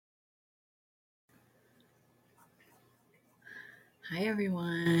Hi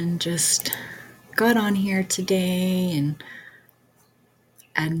everyone, just got on here today and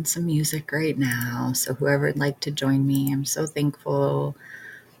adding some music right now. So whoever would like to join me, I'm so thankful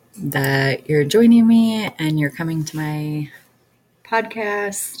that you're joining me and you're coming to my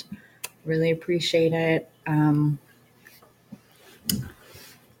podcast. Really appreciate it. We're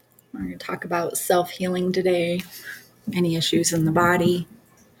going to talk about self-healing today, any issues in the body.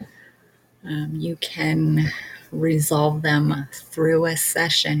 You can resolve them through a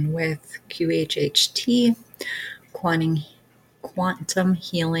session with QHHT, quantum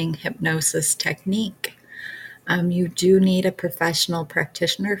healing hypnosis technique. You do need a professional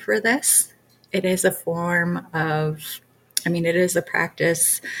practitioner for this. It is a form of, it is a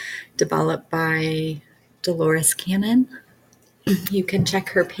practice developed by Dolores Cannon. You can check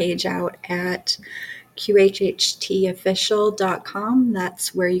her page out at qhhtofficial.com.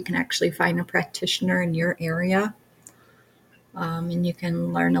 That's where you can actually find a practitioner in your area. And you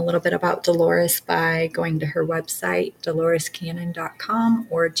can learn a little bit about Dolores by going to her website, dolorescannon.com,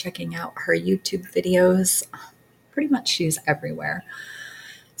 or checking out her YouTube videos. Pretty much she's everywhere.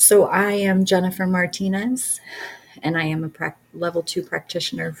 So I am Jennifer Martinez, and I am a level 2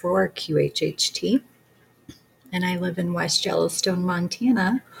 practitioner for QHHT. And I live in West Yellowstone,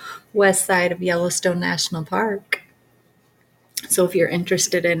 Montana, west side of Yellowstone National Park. So if you're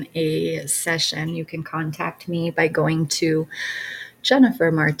interested in a session, you can contact me by going to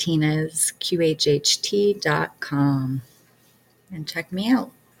jennifermartinezqhht.com and check me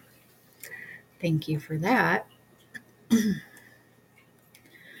out. Thank you for that.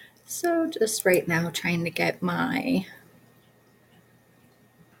 So just right now trying to get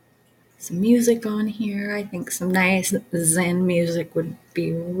some music on here. I think some nice Zen music would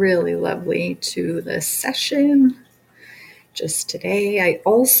be really lovely to this session just today. I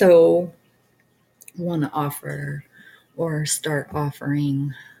also want to offer or start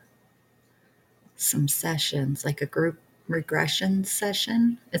offering some sessions, like a group regression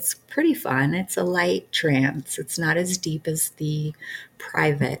session. It's pretty fun. It's a light trance. It's not as deep as the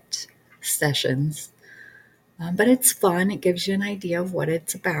private sessions, but it's fun. It gives you an idea of what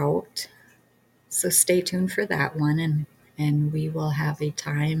it's about. So stay tuned for that one, and we will have a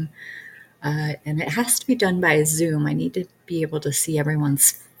time. And it has to be done by Zoom. I need to be able to see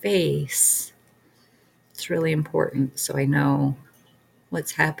everyone's face. It's really important so I know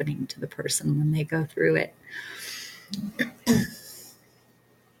what's happening to the person when they go through it.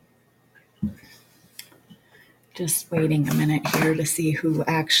 Just waiting a minute here to see who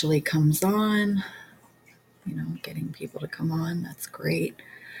actually comes on. Getting people to come on. That's great.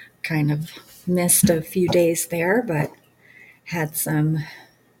 Kind of missed a few days there, but had some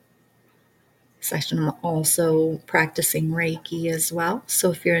session. I'm also practicing Reiki as well.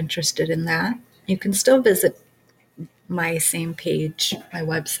 So if you're interested in that, you can still visit my same page, my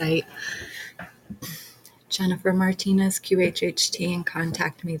website, Jennifer Martinez QHHT, and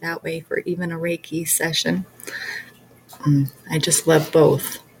contact me that way for even a Reiki session. I just love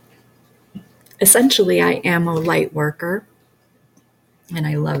both. Essentially, I am a light worker, and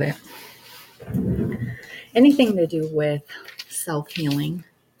I love it. Anything to do with self-healing.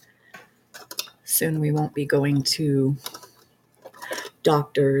 Soon we won't be going to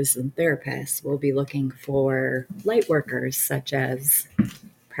doctors and therapists. We'll be looking for light workers, such as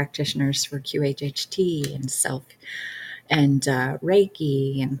practitioners for QHHT and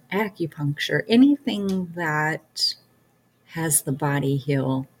Reiki and acupuncture. Anything that has the body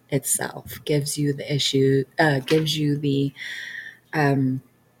heal itself, gives you the issue,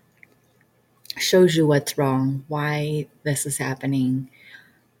 shows you what's wrong, why this is happening.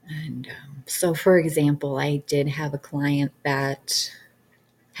 And so, for example, I did have a client that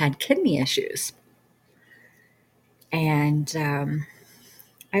had kidney issues. And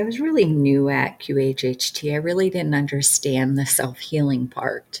I was really new at QHHT. I really didn't understand the self-healing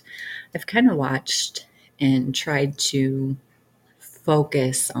part. I've kind of watched and tried to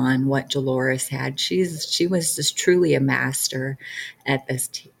focus on what Dolores had. She was just truly a master at this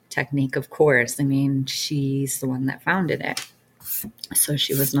technique, of course. She's the one that founded it. So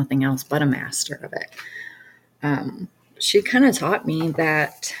she was nothing else but a master of it. She kind of taught me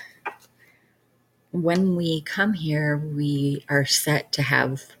that when we come here, we are set to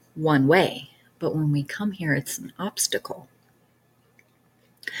have one way. But when we come here, it's an obstacle.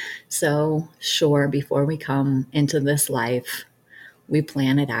 So, sure, before we come into this life, we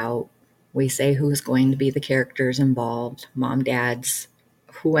plan it out. We say who's going to be the characters involved, mom, dads,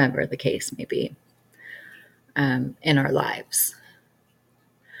 whoever the case may be, in our lives.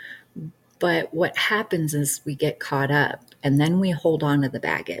 But what happens is we get caught up and then we hold on to the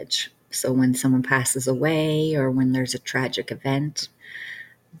baggage. So when someone passes away or when there's a tragic event,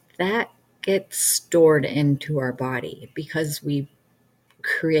 that gets stored into our body because we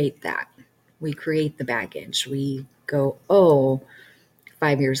create that. We create the baggage. We go, oh,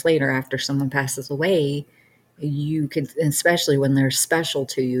 5 years later after someone passes away, you can, especially when they're special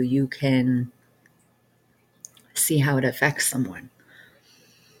to you, you can see how it affects someone.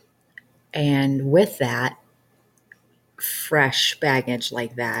 And with that, fresh baggage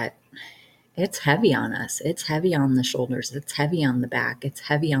like that, it's heavy on us. It's heavy on the shoulders. It's heavy on the back. It's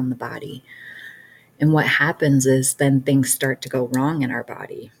heavy on the body. And what happens is then things start to go wrong in our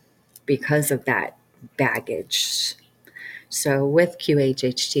body because of that baggage. So with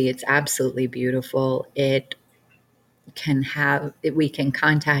QHHT, it's absolutely beautiful. We can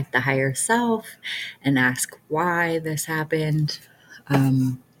contact the higher self and ask why this happened,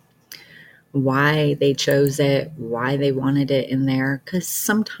 why they chose it, why they wanted it in there. Because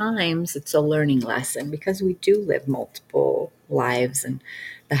sometimes it's a learning lesson because we do live multiple lives and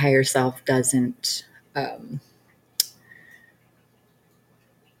the higher self doesn't,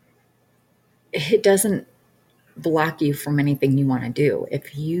 it doesn't block you from anything you want to do.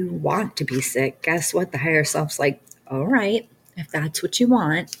 If you want to be sick, guess what? The higher self's like, all right, if that's what you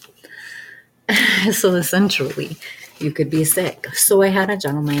want. So essentially, you could be sick. So I had a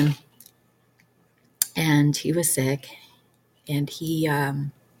gentleman and he was sick and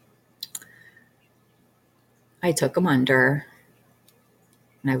I took him under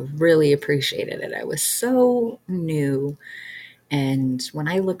and I really appreciated it. I was so new. And when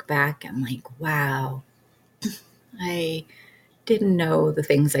I look back, I'm like, wow, I didn't know the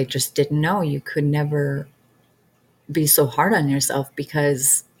things I just didn't know. You could never be so hard on yourself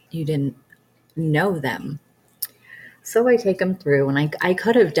because you didn't know them. So I take him through, and I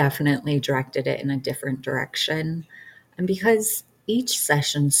could have definitely directed it in a different direction. And because each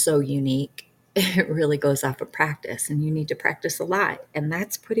session's so unique, it really goes off of practice, and you need to practice a lot. And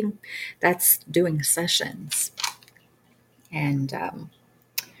that's doing sessions. And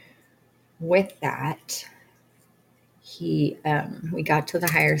with that, we got to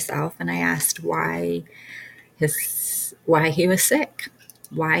the higher self, and I asked why he was sick,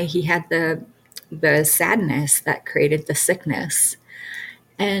 why he had the sadness that created the sickness.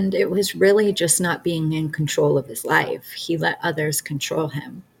 And it was really just not being in control of his life. He let others control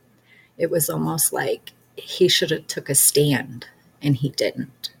him. It was almost like he should have took a stand and he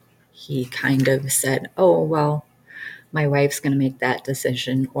didn't. He kind of said, "Oh, well, my wife's going to make that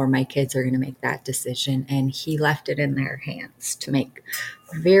decision or my kids are going to make that decision." And he left it in their hands to make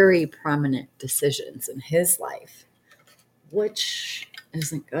very prominent decisions in his life, which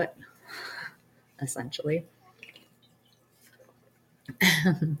isn't good, essentially.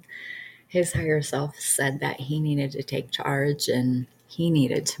 His higher self said that he needed to take charge and he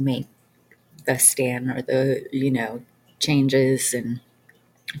needed to make the stand or the, changes and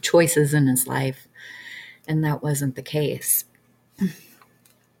choices in his life. And that wasn't the case.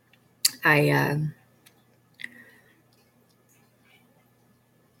 I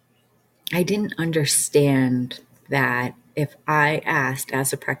didn't understand that if I asked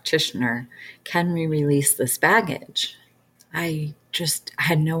as a practitioner, can we release this baggage? I just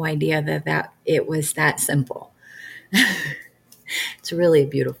had no idea that it was that simple. It's really a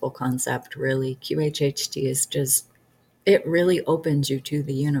beautiful concept, really. QHHT is just, it really opens you to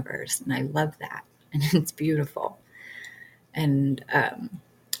the universe. And I love that. And it's beautiful. And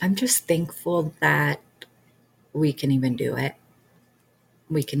I'm just thankful that we can even do it.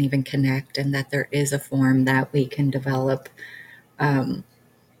 We can even connect, and that there is a form that we can develop and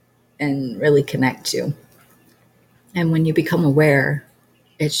really connect to. And when you become aware,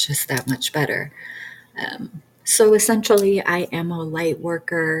 it's just that much better. So essentially, I am a light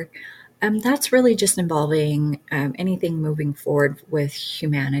worker. That's really just involving anything moving forward with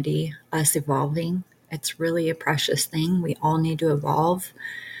humanity, us evolving. It's really a precious thing. We all need to evolve,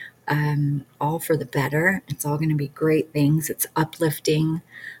 all for the better. It's all going to be great things. It's uplifting.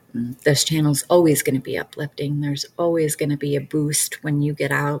 This channel's always going to be uplifting. There's always going to be a boost when you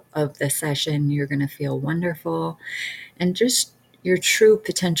get out of the session. You're going to feel wonderful and just your true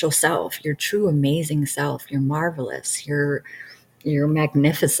potential self, your true amazing self. You're marvelous. You're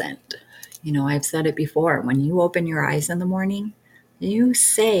magnificent. I've said it before. When you open your eyes in the morning, you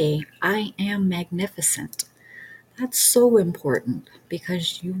say, "I am magnificent." That's so important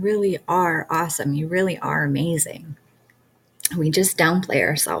because you really are awesome. You really are amazing. We just downplay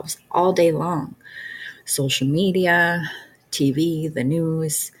ourselves all day long. Social media, TV, the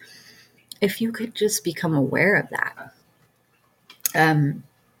news. If you could just become aware of that,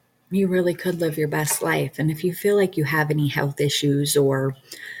 you really could live your best life. And if you feel like you have any health issues or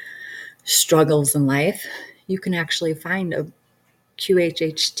struggles in life, you can actually find a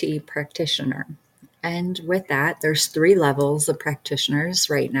QHHT practitioner. And with that, there's 3 levels of practitioners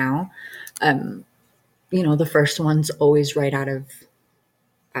right now. The first one's always right out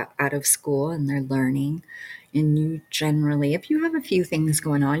of school and they're learning. And you generally, if you have a few things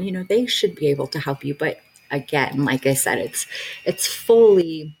going on, they should be able to help you. But again, like I said, it's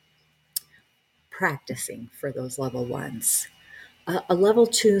fully practicing for those level ones. A level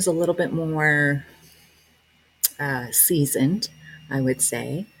two is a little bit more seasoned, I would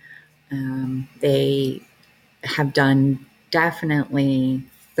say. They have done definitely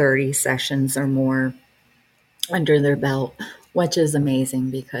 30 sessions or more under their belt, which is amazing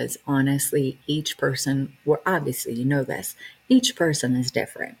because honestly, each person, well, obviously, this, each person is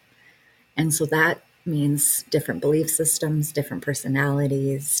different. And so that means different belief systems, different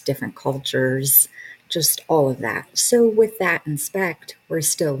personalities, different cultures, just all of that. So, with that in spect, we're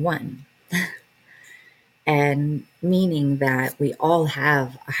still one. And meaning that we all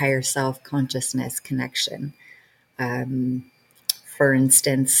have a higher self consciousness connection. For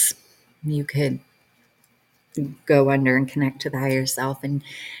instance, you could go under and connect to the higher self and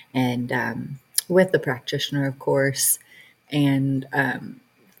with the practitioner, of course. And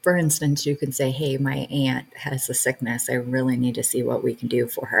for instance, you can say, hey, my aunt has a sickness. I really need to see what we can do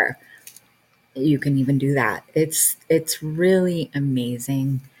for her. You can even do that. It's really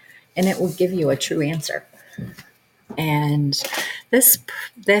amazing. And it will give you a true answer. And this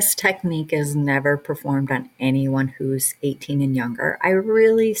technique is never performed on anyone who's 18 and younger. I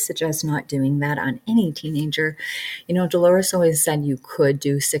really suggest not doing that on any teenager. Dolores always said you could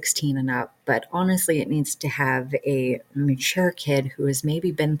do 16 and up, but honestly, it needs to have a mature kid who has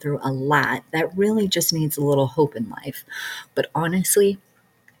maybe been through a lot that really just needs a little hope in life. But honestly,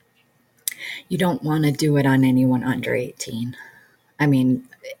 you don't want to do it on anyone under 18. I mean,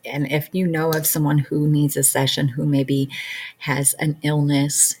 and if you know of someone who needs a session who maybe has an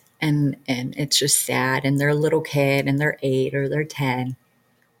illness and it's just sad and they're a little kid and they're 8 or they're 10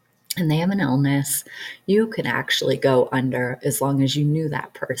 and they have an illness, you can actually go under as long as you knew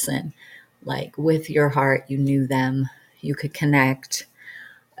that person. Like with your heart, you knew them, you could connect.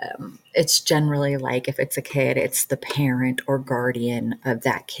 It's generally like if it's a kid, it's the parent or guardian of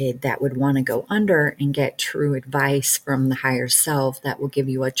that kid that would want to go under and get true advice from the higher self that will give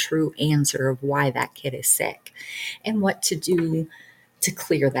you a true answer of why that kid is sick and what to do to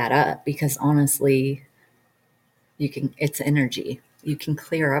clear that up. Because honestly, it's energy. You can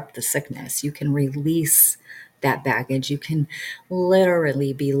clear up the sickness. You can release that baggage. You can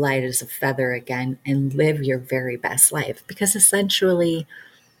literally be light as a feather again and live your very best life because essentially,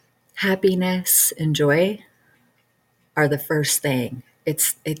 happiness and joy are the first thing.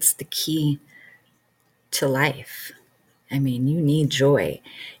 It's the key to life. I mean, you need joy.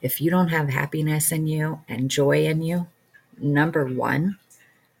 If you don't have happiness in you and joy in you, number one,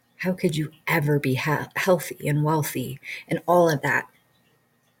 how could you ever be healthy and wealthy and all of that?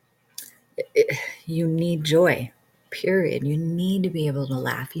 You need joy, period. You need to be able to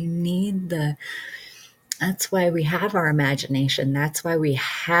laugh. That's why we have our imagination. That's why we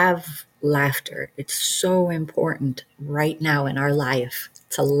have laughter. It's so important right now in our life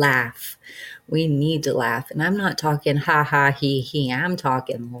to laugh. We need to laugh. And I'm not talking ha ha he he. I'm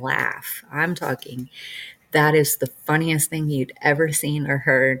talking laugh. I'm talking that is the funniest thing you'd ever seen or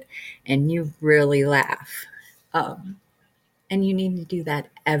heard. And you really laugh. And you need to do that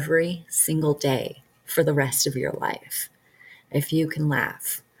every single day for the rest of your life. If you can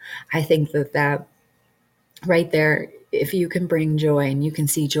laugh, I think that right there, if you can bring joy and you can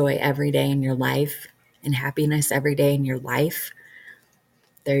see joy every day in your life and happiness every day in your life,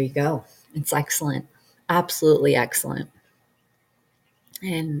 there you go. It's excellent. Absolutely excellent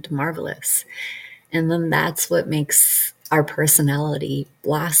and marvelous. And then that's what makes our personality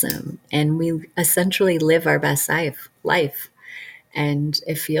blossom. And we essentially live our best life. And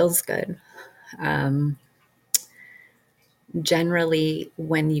it feels good. Generally,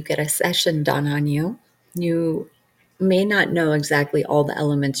 when you get a session done on you, you may not know exactly all the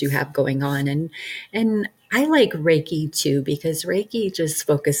elements you have going on. And I like Reiki too, because Reiki just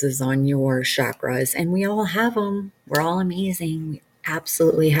focuses on your chakras and we all have them. We're all amazing. We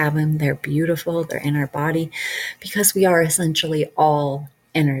absolutely have them. They're beautiful. They're in our body because we are essentially all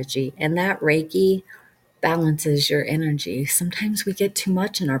energy. And that Reiki balances your energy. Sometimes we get too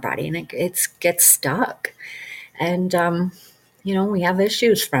much in our body and it gets stuck. And, we have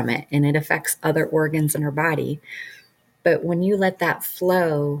issues from it and it affects other organs in our body. But when you let that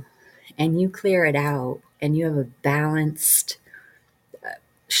flow and you clear it out and you have a balanced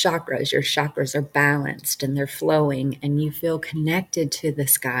chakras. Your chakras are balanced and they're flowing, and you feel connected to the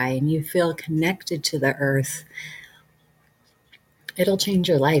sky and you feel connected to the earth, it'll change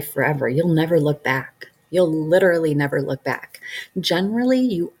your life forever. You'll never look back. You'll literally never look back. Generally,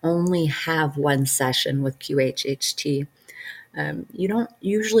 you only have one session with QHHT. You don't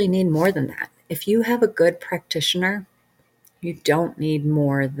usually need more than that. If you have a good practitioner, you don't need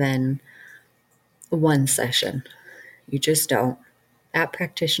more than one session. You just don't. That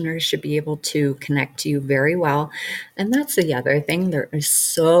practitioner should be able to connect to you very well. And that's the other thing. There are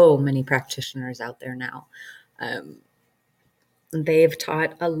so many practitioners out there now. They've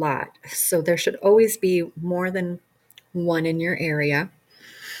taught a lot. So there should always be more than one in your area.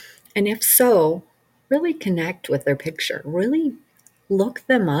 And if so, really connect with their picture. Really look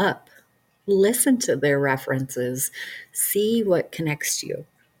them up. Listen to their references. See what connects to you.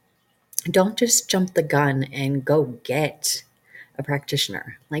 Don't just jump the gun and go get a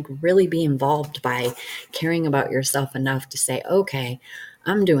practitioner. Like, really be involved by caring about yourself enough to say, okay,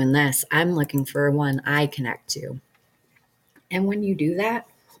 I'm doing this. I'm looking for one I connect to. And when you do that,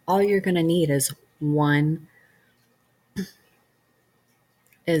 all you're going to need is one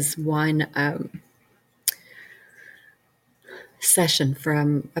session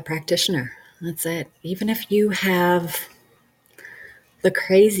from a practitioner. That's it. Even if you have the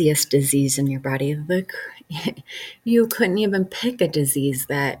craziest disease in your body, you couldn't even pick a disease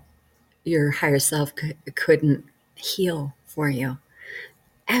that your higher self couldn't heal for you.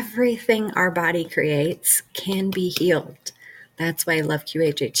 Everything our body creates can be healed. That's why I love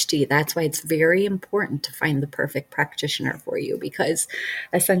QHHT. That's why it's very important to find the perfect practitioner for you, because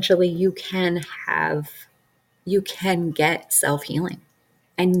essentially you can get self-healing.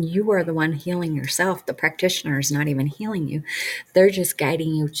 And you are the one healing yourself. The practitioner is not even healing you. They're just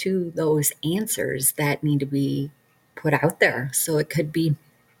guiding you to those answers that need to be put out there. So it could be,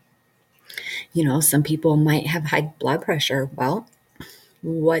 some people might have high blood pressure. Well,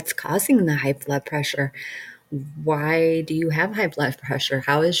 what's causing the high blood pressure? Why do you have high blood pressure?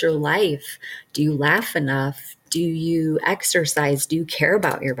 How is your life? Do you laugh enough? Do you exercise? Do you care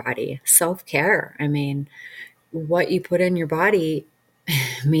about your body? Self-care. I mean, what you put in your body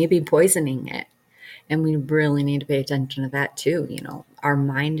may be poisoning it. And we really need to pay attention to that too. Our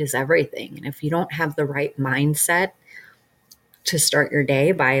mind is everything. And if you don't have the right mindset to start your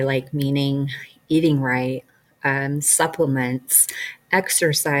day by, meaning eating right, supplements,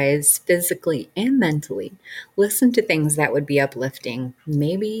 exercise physically and mentally, listen to things that would be uplifting.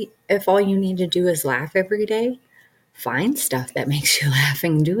 Maybe if all you need to do is laugh every day, find stuff that makes you laugh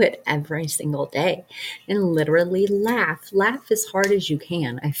and do it every single day and literally laugh as hard as you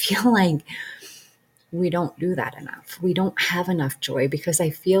can. I feel like we don't do that enough. We don't have enough joy because I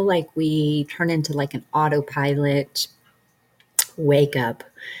feel like we turn into an autopilot. Wake up,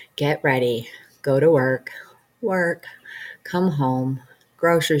 get ready, go to work, come home,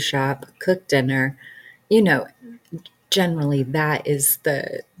 grocery shop, cook dinner. Generally that is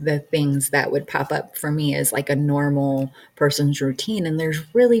the things that would pop up for me as a normal person's routine. And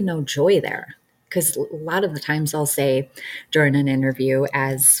there's really no joy there. Because a lot of the times I'll say during an interview,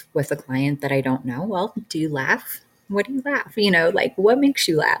 as with a client that I don't know, well, do you laugh? What do you laugh? What makes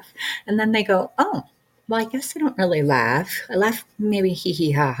you laugh? And then they go, oh, well, I guess I don't really laugh. I laugh maybe hee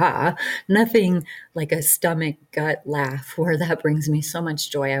hee ha ha. Nothing like a stomach gut laugh where that brings me so much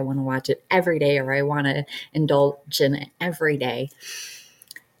joy. I want to watch it every day, or I want to indulge in it every day.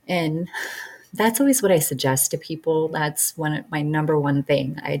 And that's always what I suggest to people. That's my number one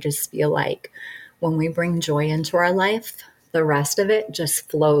thing. I just feel like when we bring joy into our life, the rest of it just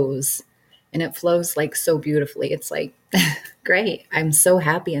flows. And it flows so beautifully. It's great. I'm so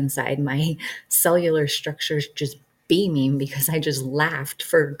happy inside. My cellular structure's just beaming because I just laughed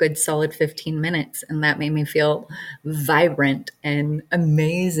for a good solid 15 minutes. And that made me feel vibrant and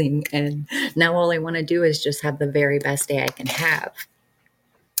amazing. And now all I want to do is just have the very best day I can have.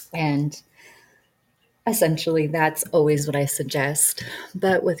 And essentially, that's always what I suggest.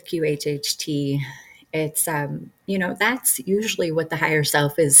 But with QHHT, it's, that's usually what the higher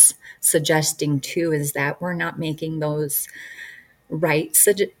self is suggesting too, is that we're not making those right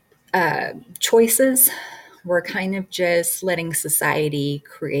choices. We're kind of just letting society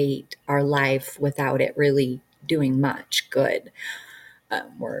create our life without it really doing much good.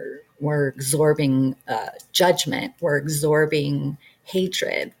 We're absorbing judgment. We're absorbing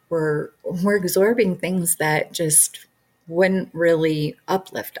hatred. We're absorbing things that just wouldn't really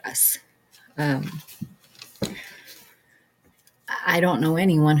uplift us. I don't know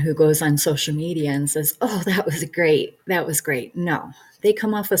anyone who goes on social media and says, "Oh, that was great. That was great." No, they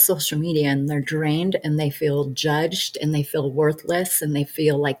come off of social media and they're drained and they feel judged and they feel worthless and they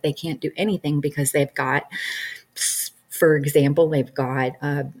feel like they can't do anything because they've got, for example, they've got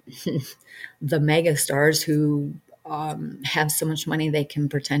the mega stars who have so much money they can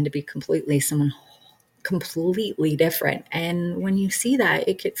pretend to be completely someone completely different. And when you see that,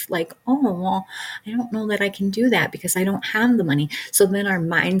 it gets like, oh, well, I don't know that I can do that because I don't have the money. So then our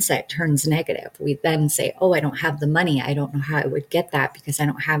mindset turns negative. We then say, oh, I don't have the money. I don't know how I would get that because I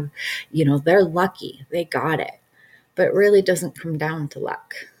don't have, they're lucky. They got it. But it really doesn't come down to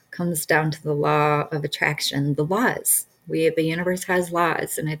luck. It comes down to the law of attraction, the laws. The universe has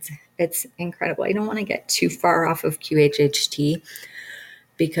laws, and it's incredible. I don't want to get too far off of QHHT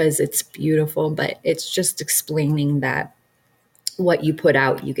because it's beautiful, but it's just explaining that what you put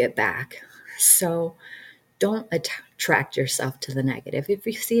out, you get back. So don't attract yourself to the negative. If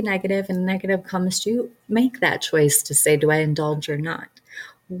you see negative and negative comes to you, make that choice to say, do I indulge or not?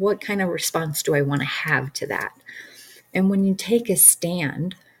 What kind of response do I want to have to that? And when you take a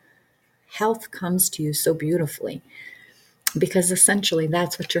stand, health comes to you so beautifully because essentially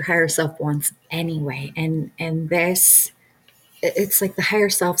that's what your higher self wants anyway. And this, it's like the higher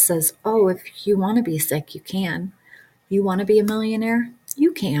self says, oh, if you want to be sick, you can. You want to be a millionaire?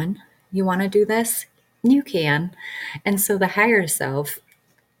 You can. You want to do this? You can. And so the higher self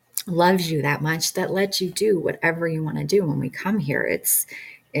loves you that much that lets you do whatever you want to do. When we come here, it's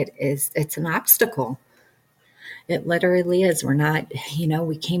an obstacle. It literally is. We're not,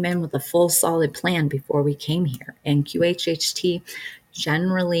 we came in with a full solid plan before we came here. And QHHT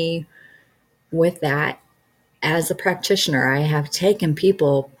generally, with that, as a practitioner, I have taken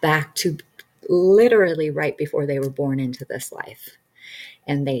people back to literally right before they were born into this life.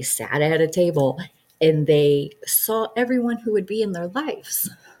 And they sat at a table and they saw everyone who would be in their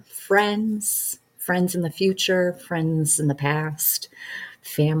lives. Friends in the future, friends in the past,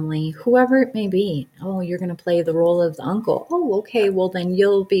 family, whoever it may be. Oh, you're going to play the role of the uncle. Oh, okay, well then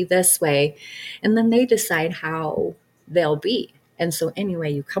you'll be this way. And then they decide how they'll be. And so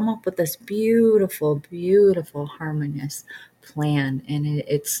anyway, you come up with this beautiful, beautiful, harmonious plan. And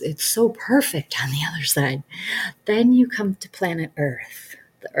it's so perfect on the other side. Then you come to planet Earth,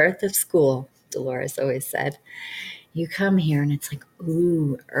 the Earth of school, Dolores always said. You come here and it's like,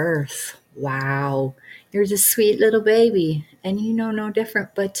 ooh, Earth. Wow. You're just sweet little baby. And you know no different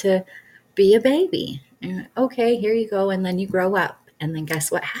but to be a baby. And, okay, here you go. And then you grow up. And then guess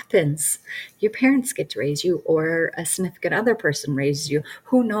what happens? Your parents get to raise you, or a significant other person raises you.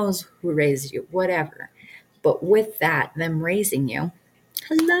 Who knows who raised you, whatever. But with that, them raising you,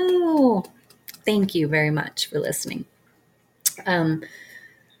 hello. Thank you very much for listening.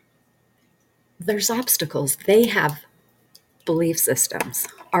 There's obstacles. They have belief systems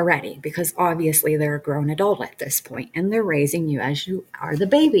already because obviously they're a grown adult at this point and they're raising you as you are the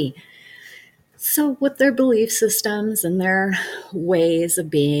baby. So, with their belief systems and their ways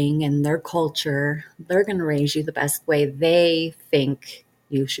of being and their culture, they're going to raise you the best way they think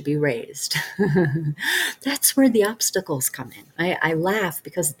you should be raised. That's where the obstacles come in. I laugh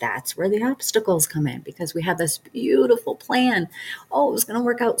because that's where the obstacles come in because we had this beautiful plan. Oh, it was going to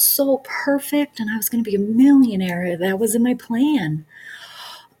work out so perfect and I was going to be a millionaire. That was in my plan.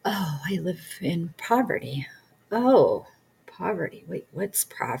 Oh, I live in poverty. Oh, poverty. Wait, what's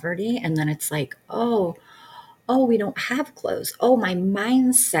poverty? And then it's like, oh, we don't have clothes. Oh, my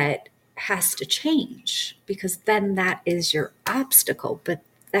mindset has to change because then that is your obstacle. But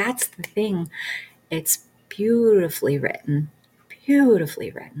that's the thing. It's beautifully written. Beautifully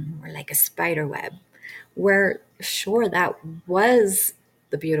written. We're like a spider web. Where sure that was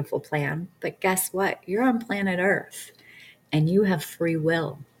the beautiful plan, but guess what? You're on planet Earth and you have free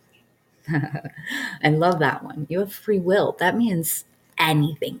will. I love that one. You have free will. That means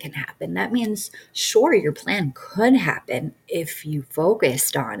anything can happen. That means, sure, your plan could happen if you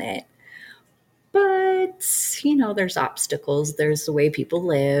focused on it. But, there's obstacles. There's the way people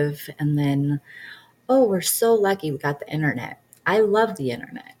live. And then, oh, we're so lucky we got the internet. I love the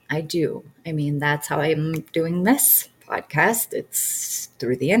internet. I do. I mean, that's how I'm doing this podcast. It's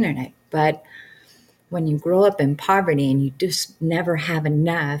through the internet. But when you grow up in poverty and you just never have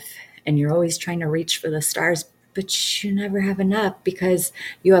enough and you're always trying to reach for the stars, but you never have enough because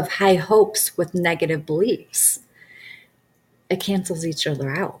you have high hopes with negative beliefs, it cancels each other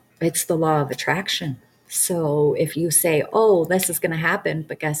out. It's the law of attraction. So if you say, oh, this is going to happen,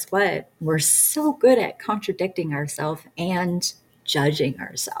 but guess what? We're so good at contradicting ourselves and judging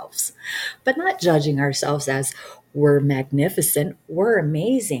ourselves, but not judging ourselves as we're magnificent. We're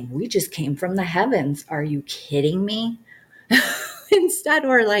amazing. We just came from the heavens. Are you kidding me? instead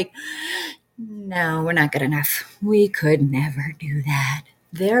we're like, no, we're not good enough. We could never do that.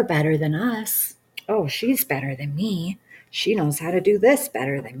 They're better than us. Oh, she's better than me. She knows how to do this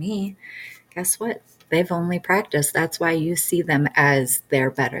better than me. Guess what? They've only practiced. That's why you see them as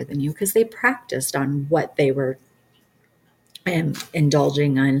they're better than you, because they practiced on what they were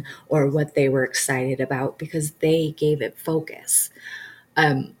indulging on or what they were excited about, because they gave it focus.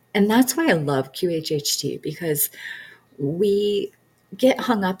 And that's why I love QHHT, because we get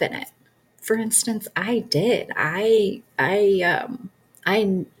hung up in it. For instance, I did. I am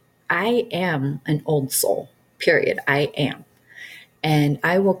an old soul. Period. I am, and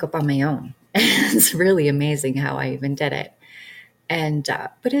I woke up on my own. It's really amazing how I even did it. And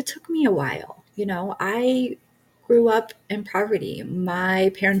but it took me a while. I grew up in poverty.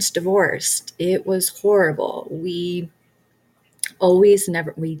 My parents divorced. It was horrible. We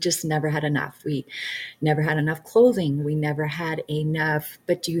just never had enough. We never had enough clothing. We never had enough.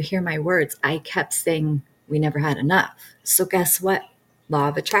 But do you hear my words? I kept saying we never had enough. So guess what? Law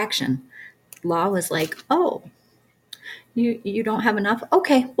of attraction. Law was like, oh, you don't have enough.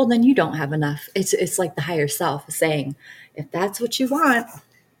 Okay, well then you don't have enough. It's like the higher self saying, if that's what you want,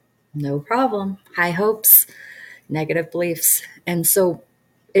 no problem. High hopes, negative beliefs. And so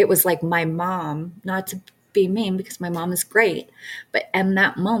it was like my mom, not to be mean because my mom is great, but in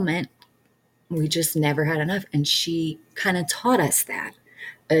that moment we just never had enough. And she kind of taught us that,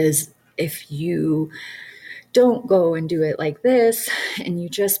 is if you don't go and do it like this and you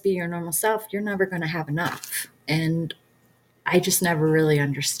just be your normal self, you're never going to have enough. And I just never really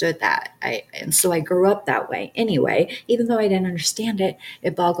understood that. And so I grew up that way. Anyway, even though I didn't understand it,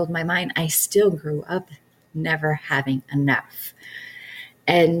 it boggled my mind. I still grew up never having enough.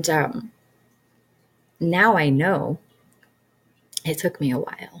 And now I know it took me a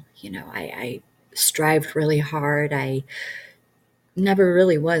while. I strived really hard. I never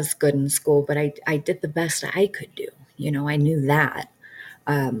really was good in school, but I did the best I could do. I knew that.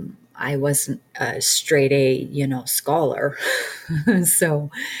 I wasn't a straight A, scholar.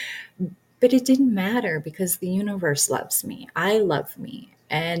 So, but it didn't matter because the universe loves me. I love me.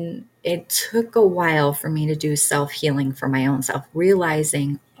 And it took a while for me to do self healing for my own self,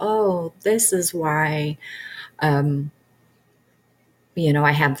 realizing, oh, this is why, I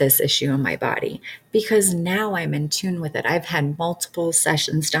have this issue in my body, because now I'm in tune with it. I've had multiple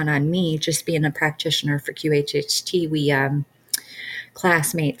sessions done on me, just being a practitioner for QHHT. We,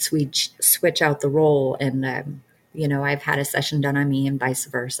 classmates, we switch out the role, and I've had a session done on me and vice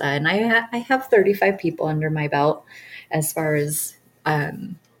versa. And I have 35 people under my belt as far as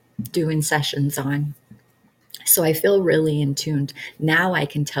doing sessions on. So I feel really in tuned. Now I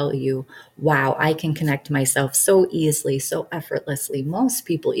can tell you, wow, I can connect to myself so easily, so effortlessly. Most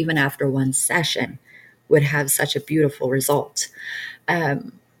people, even after one session, would have such a beautiful result.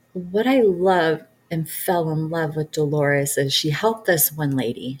 What I love and fell in love with Dolores is she helped this one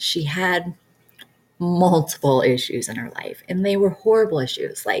lady. She had multiple issues in her life, and they were horrible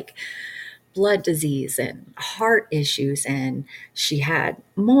issues, like blood disease and heart issues. And she had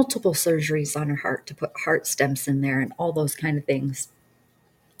multiple surgeries on her heart to put heart stents in there and all those kind of things.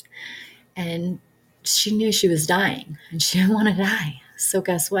 And she knew she was dying and she didn't want to die. So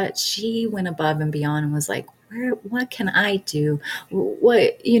guess what? She went above and beyond and was like, what can I do?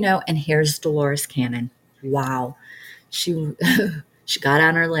 And here's Dolores Cannon. Wow. She, she got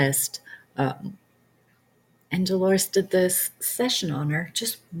on her list. And Dolores did this session on her,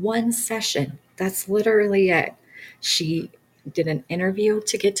 just one session. That's literally it. She did an interview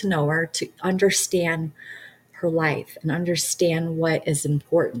to get to know her, to understand her life and understand what is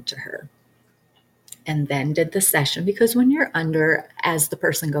important to her. And then did the session, because when you're under, as the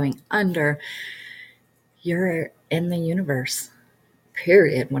person going under, you're in the universe,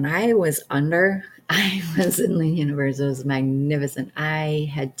 period. When I was under, I was in the universe. It was magnificent.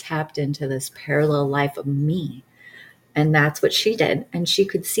 I had tapped into this parallel life of me. And that's what she did. And she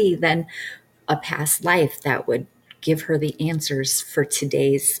could see then a past life that would give her the answers for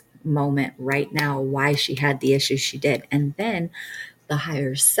today's moment right now, why she had the issues she did. And then the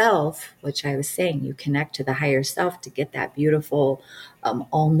higher self, which I was saying, you connect to the higher self to get that beautiful,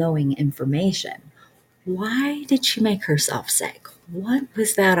 all-knowing information. Why did she make herself sick? What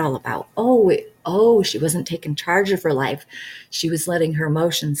was that all about? Oh, she wasn't taking charge of her life. She was letting her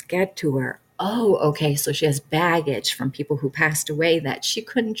emotions get to her. Oh, okay. So she has baggage from people who passed away that she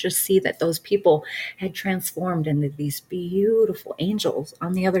couldn't just see that those people had transformed into these beautiful angels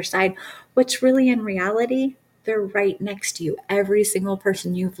on the other side, which really in reality, they're right next to you. Every single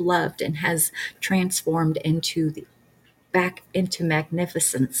person you've loved and has transformed back into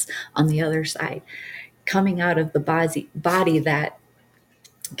magnificence on the other side, coming out of the body that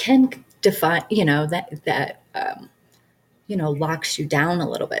can define, locks you down a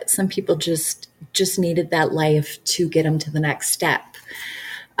little bit. Some people just needed that life to get them to the next step.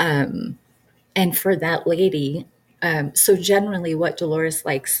 And for that lady, so generally what Dolores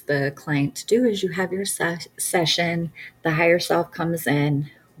likes the client to do is you have your session, the higher self comes in,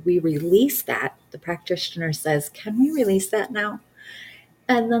 we release that. The practitioner says, can we release that now?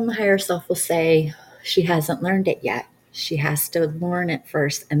 And then the higher self will say, she hasn't learned it yet. She has to learn it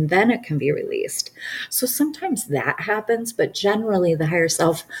first and then it can be released. So sometimes that happens, but generally the higher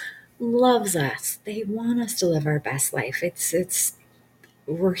self loves us. They want us to live our best life. It's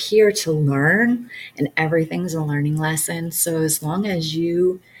we're here to learn and everything's a learning lesson. So as long as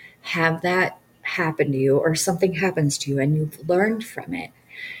you have that happen to you or something happens to you and you've learned from it,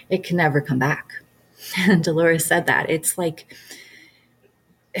 it can never come back. And Dolores said that. It's like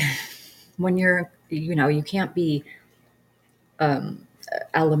when you can't be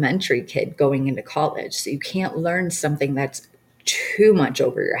elementary kid going into college. So you can't learn something that's too much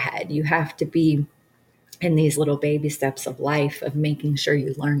over your head. You have to be in these little baby steps of life of making sure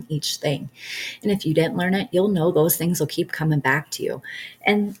you learn each thing. And if you didn't learn it, you'll know those things will keep coming back to you.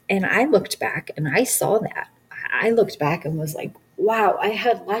 And I looked back and I saw that. I looked back and was like, wow, I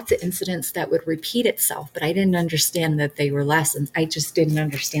had lots of incidents that would repeat itself, but I didn't understand that they were lessons. I just didn't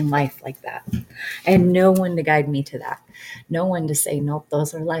understand life like that. I had no one to guide me to that. No one to say, nope,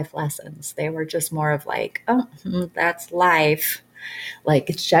 those are life lessons. They were just more of like, oh, that's life. Like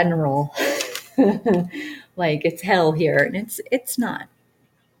it's general. Like it's hell here. And it's not.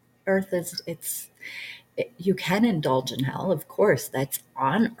 Earth is, you can indulge in hell, of course, that's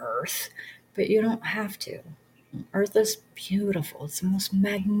on Earth, but you don't have to. Earth is beautiful. It's the most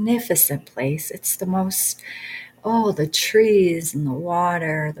magnificent place. It's the most, oh, the trees and the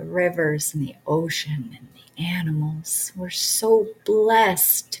water, the rivers and the ocean and the animals. We're so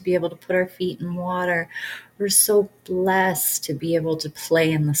blessed to be able to put our feet in water. We're so blessed to be able to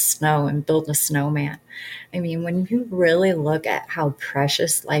play in the snow and build a snowman. I mean, when you really look at how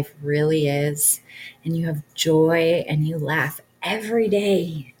precious life really is, and you have joy and you laugh every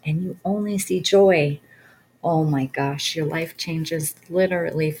day and you only see joy, oh my gosh, your life changes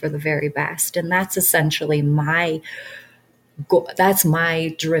literally for the very best. And that's essentially my goal. That's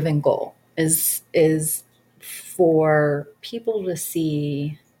my driven goal is for people to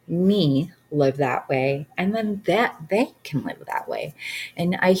see me live that way and then that they can live that way.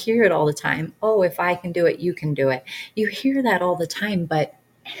 And I hear it all the time. Oh, if I can do it, you can do it. You hear that all the time, but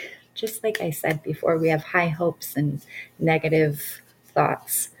just like I said before, we have high hopes and negative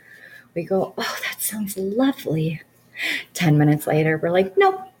thoughts. We go, oh, that sounds lovely. 10 minutes later, we're like,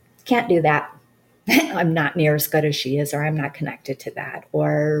 nope, can't do that. I'm not near as good as she is, or I'm not connected to that,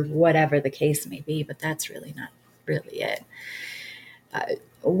 or whatever the case may be. But that's really not really it.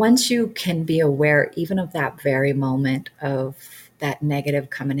 Once you can be aware, even of that very moment of that negative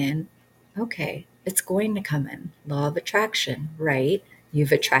coming in, okay, it's going to come in. Law of attraction, right?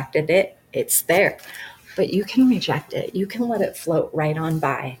 You've attracted it, it's there. But you can reject it. You can let it float right on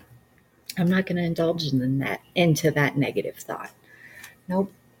by. I'm not going to indulge into that negative thought.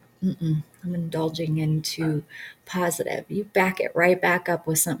 Nope. I'm indulging into positive. You back it right back up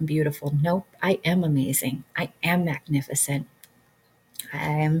with something beautiful. Nope. I am amazing. I am magnificent. I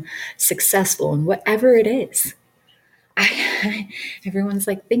am successful in whatever it is. Everyone's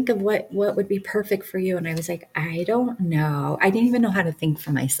like, think of what would be perfect for you. And I was like, I don't know. I didn't even know how to think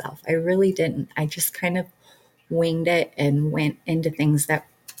for myself. I really didn't. I just kind of winged it and went into things that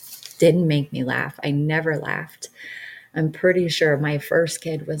didn't make me laugh. I never laughed. I'm pretty sure my first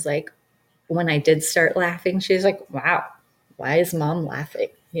kid was like, when I did start laughing, she was like, wow, why is mom laughing?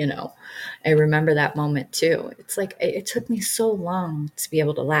 I remember that moment too. It's like, it took me so long to be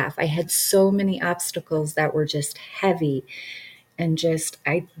able to laugh. I had so many obstacles that were just heavy and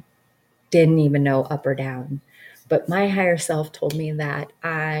I didn't even know up or down. But my higher self told me that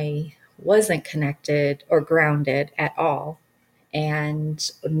I wasn't connected or grounded at all and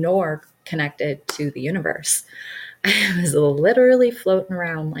nor connected to the universe. I was literally floating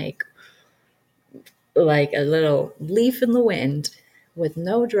around like a little leaf in the wind with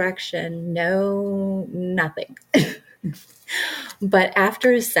no direction, no nothing. But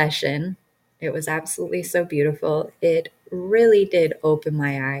after a session, it was absolutely so beautiful. It really did open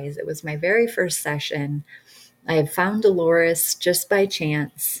my eyes. It was my very first session. I had found Dolores just by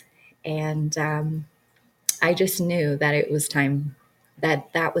chance, and I just knew that it was time,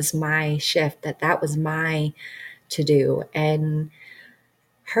 that was my shift, that was my to do. And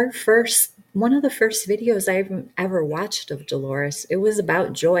one of the first videos I've ever watched of Dolores, it was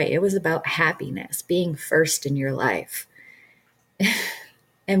about joy. It was about happiness, being first in your life.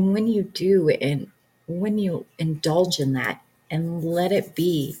 And when you do, and when you indulge in that and let it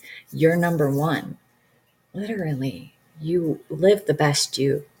be your number one, literally, you live the best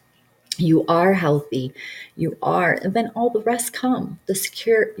you are healthy, you are, and then all the rest come. The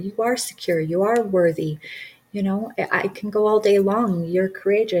secure, you are secure, you are worthy. I can go all day long. You're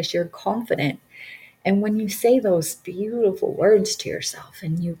courageous, you're confident. And when you say those beautiful words to yourself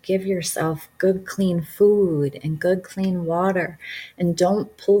and you give yourself good, clean food and good, clean water, and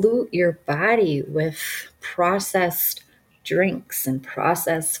don't pollute your body with processed drinks and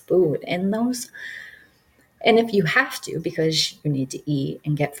processed food, and if you have to, because you need to eat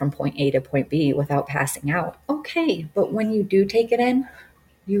and get from point A to point B without passing out, okay. But when you do take it in,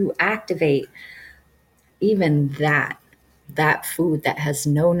 you activate even that food that has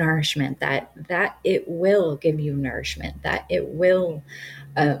no nourishment, that it will give you nourishment, that it will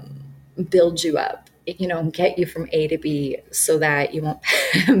um, build you up, get you from A to B so that you won't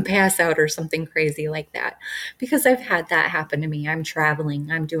pass out or something crazy like that. Because I've had that happen to me. I'm traveling,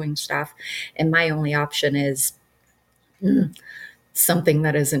 I'm doing stuff, and my only option is something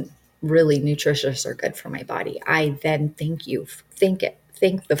that isn't really nutritious or good for my body. I then think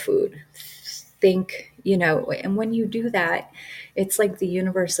the food, and when you do that, it's like the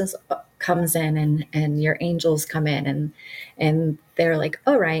universe comes in, and your angels come in, and they're like,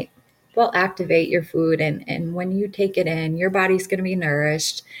 all right, well, activate your food. And when you take it in, your body's going to be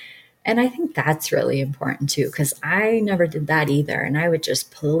nourished. And I think that's really important too, because I never did that either. And I would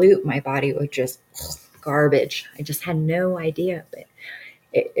just pollute my body with just garbage. I just had no idea, but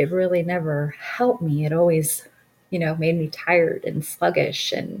it really never helped me. It always, made me tired and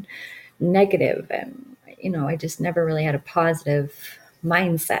sluggish and negative. And, I just never really had a positive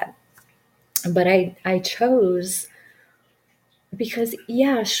mindset. But I chose because,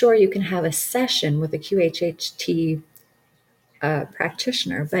 yeah, sure, you can have a session with a QHHT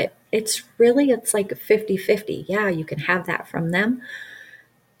practitioner, but it's like 50-50. Yeah, you can have that from them,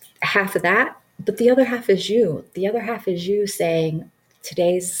 half of that, but the other half is you. The other half is you saying,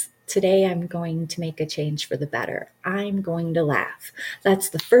 today I'm going to make a change for the better. I'm going to laugh. That's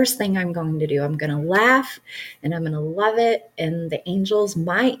the first thing I'm going to do. I'm going to laugh and I'm going to love it. And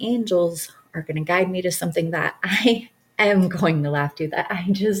my angels are going to guide me to something that I am going to laugh to, that I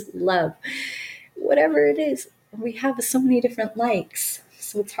just love. Whatever it is, we have so many different likes.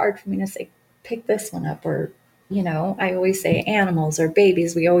 So it's hard for me to say, pick this one up, or I always say animals or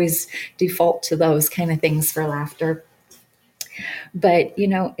babies. We always default to those kind of things for laughter. But,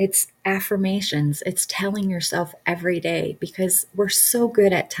 it's affirmations. It's telling yourself every day, because we're so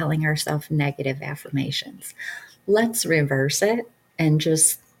good at telling ourselves negative affirmations. Let's reverse it and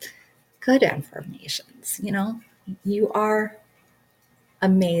just good affirmations. You are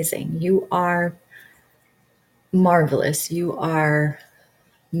amazing. You are marvelous. You are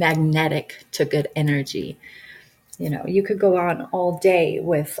magnetic to good energy. You could go on all day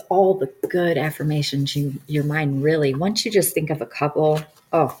with all the good affirmations your mind really, once you just think of a couple,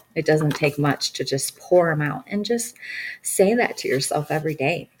 oh, it doesn't take much to just pour them out and just say that to yourself every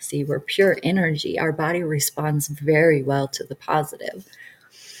day. See, we're pure energy. Our body responds very well to the positive.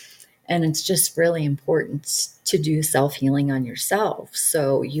 And it's just really important to do self-healing on yourself.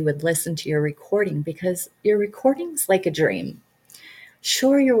 So you would listen to your recording, because your recording's like a dream.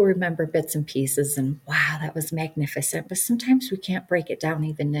 Sure, you'll remember bits and pieces and wow, that was magnificent, but sometimes we can't break it down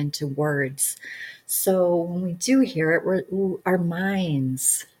even into words. So when we do hear it, our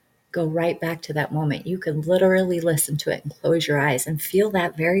minds go right back to that moment. You can literally listen to it and close your eyes and feel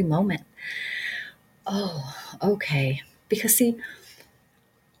that very moment. Oh, okay. Because see,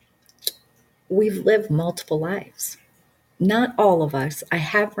 we've lived multiple lives. Not all of us. I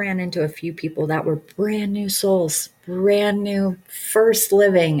have ran into a few people that were brand new souls, brand new, first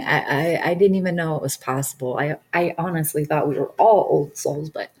living. I didn't even know it was possible. I honestly thought we were all old souls,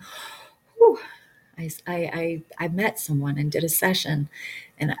 but whew, I met someone and did a session,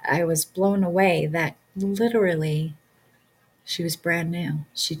 and I was blown away that literally she was brand new.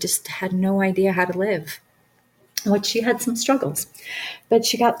 She just had no idea how to live. Which she had some struggles, but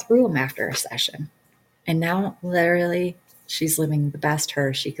she got through them after a session. And now, literally, she's living the best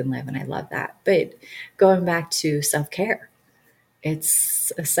her she can live. And I love that. But going back to self care,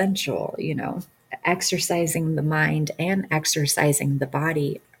 it's essential, exercising the mind and exercising the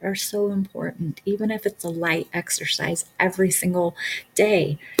body are so important. Even if it's a light exercise every single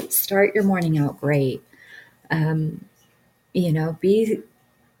day, start your morning out great. Um,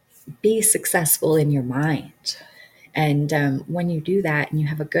 be successful in your mind. And when you do that and you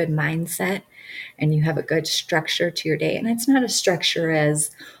have a good mindset and you have a good structure to your day, and it's not a structure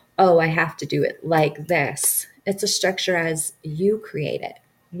as, oh, I have to do it like this. It's a structure as you create it.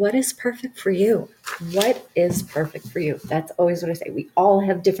 What is perfect for you? What is perfect for you? That's always what I say. We all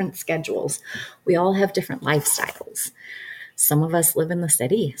have different schedules. We all have different lifestyles. Some of us live in the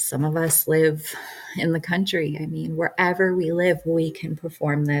city. Some of us live in the country. I mean, wherever we live, we can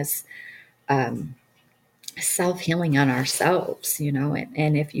perform this self healing on ourselves,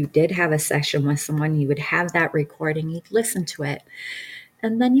 And if you did have a session with someone, you would have that recording, you'd listen to it,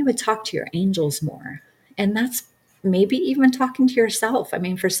 and then you would talk to your angels more. And that's maybe even talking to yourself. I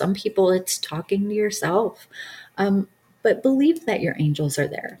mean, for some people, it's talking to yourself. But believe that your angels are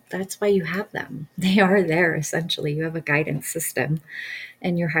there. That's why you have them. They are there, essentially. You have a guidance system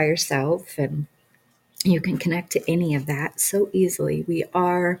and your higher self, and you can connect to any of that so easily. We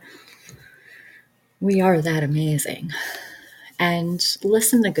are that amazing. And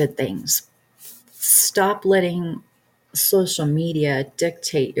listen to good things. Stop letting social media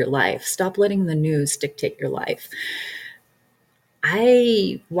dictate your life. Stop letting the news dictate your life.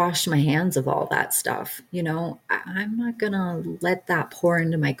 I wash my hands of all that stuff. I'm not going to let that pour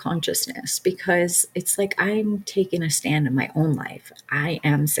into my consciousness, because it's like I'm taking a stand in my own life. I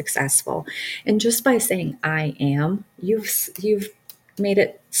am successful. And just by saying I am, you've made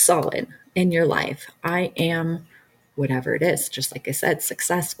it solid in your life. I am whatever it is, just like I said,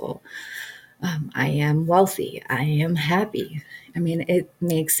 successful. I am wealthy. I am happy. I mean, it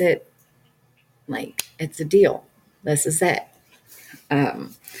makes it like it's a deal. This is it.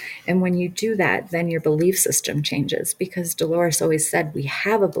 And when you do that, then your belief system changes, because Dolores always said we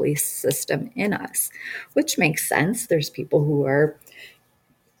have a belief system in us, which makes sense. There's people who are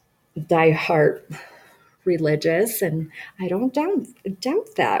diehard religious, and I don't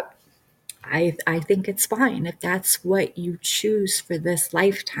doubt that. I think it's fine if that's what you choose for this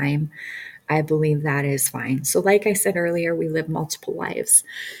lifetime. I believe that is fine. So, like I said earlier, we live multiple lives.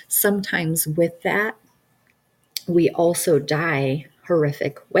 Sometimes with that, we also die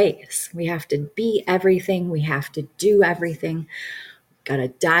horrific ways. We have to be everything, we have to do everything, gotta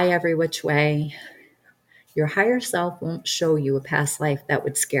die every which way. Your higher self won't show you a past life that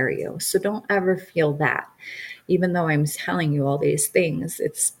would scare you. So don't ever feel that. Even though I'm telling you all these things,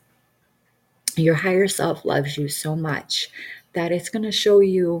 it's your higher self loves you so much that it's going to show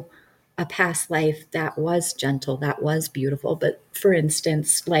you a past life that was gentle, that was beautiful. But for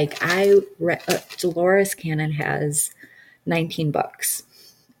instance, like Dolores Cannon has 19 books.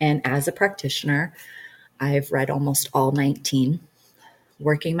 And as a practitioner, I've read almost all 19,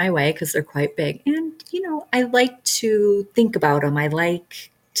 working my way because they're quite big. And, I like to think about them. I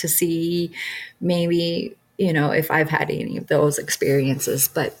like to see maybe, if I've had any of those experiences.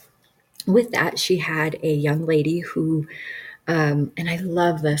 But with that, she had a young lady who, and I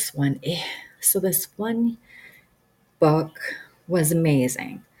love this one. So this one book was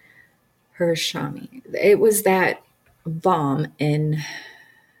amazing. Her Shami. It was that bomb in,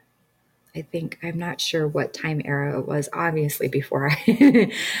 I think, I'm not sure what time era it was, obviously before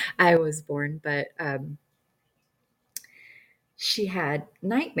I was born, but she had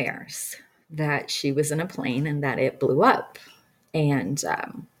nightmares that she was in a plane and that it blew up. And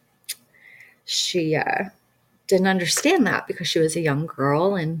she didn't understand that because she was a young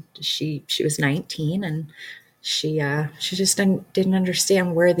girl, and she was 19, and she just didn't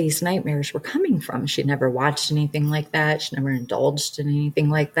understand where these nightmares were coming from. She never watched anything like that. She never indulged in anything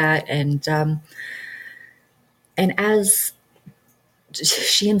like that. And as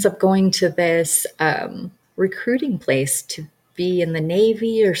she ends up going to this recruiting place to be in the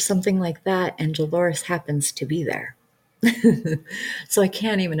Navy or something like that, and Dolores happens to be there. So I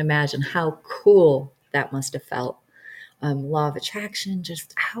can't even imagine how cool that must have felt. Law of attraction,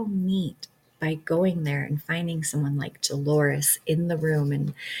 just how neat, by going there and finding someone like Dolores in the room,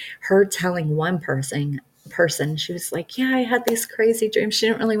 and her telling one person, she was like, yeah, I had these crazy dreams. She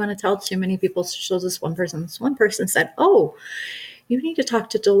didn't really want to tell too many people. So she told this one person. This one person said, oh, you need to talk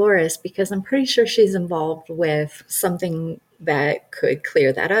to Dolores, because I'm pretty sure she's involved with something that could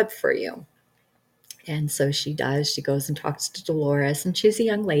clear that up for you. And so she does. She goes and talks to Dolores, and she's a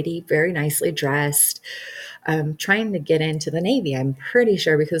young lady, very nicely dressed, trying to get into the Navy. I'm pretty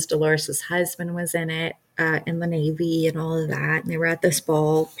sure, because Dolores's husband was in it, in the Navy and all of that. And they were at this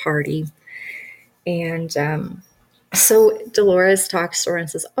ball party. And so Dolores talks to her and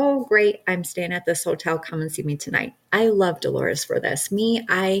says, oh, great, I'm staying at this hotel. Come and see me tonight. I love Dolores for this.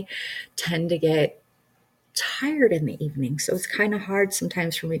 I tend to get tired in the evening. So it's kind of hard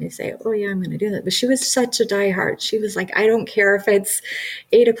sometimes for me to say, oh yeah, I'm going to do that. But she was such a diehard. She was like, I don't care if it's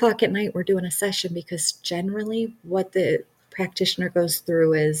 8:00 at night, we're doing a session, because generally what the practitioner goes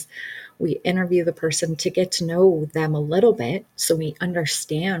through is we interview the person to get to know them a little bit, so we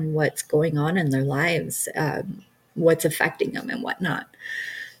understand what's going on in their lives, what's affecting them and whatnot.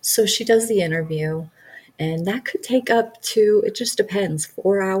 So she does the interview, and that could take up to, it just depends,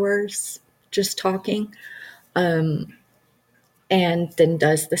 4 hours just talking. Um, and then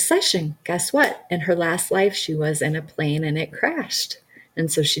does the session. Guess what? In her last life, she was in a plane and it crashed. And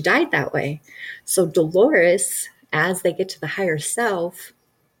so she died that way. So Dolores, as they get to the higher self,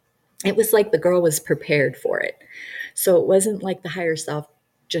 it was like the girl was prepared for it. So it wasn't like the higher self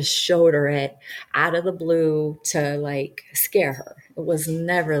just showed her it out of the blue to like scare her. It was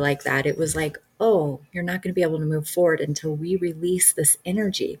never like that. It was like, oh, you're not going to be able to move forward until we release this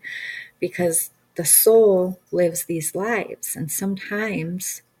energy, because the soul lives these lives. And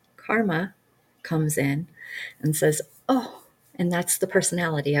sometimes karma comes in and says, oh, and that's the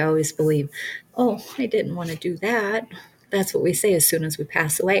personality. I always believe, oh, I didn't want to do that. That's what we say as soon as we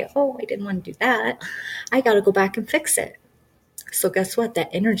pass away. Oh, I didn't want to do that. I got to go back and fix it. So, guess what? That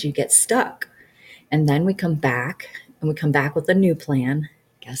energy gets stuck. And then we come back and we come back with a new plan.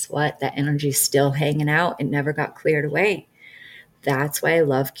 Guess what? That energy's still hanging out. It never got cleared away. That's why I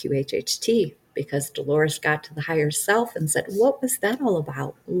love QHHT, because Dolores got to the higher self and said, what was that all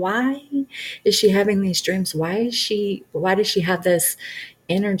about? Why is she having these dreams? Why does she have this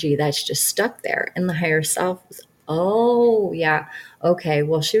energy that's just stuck there? And the higher self was, oh yeah, okay,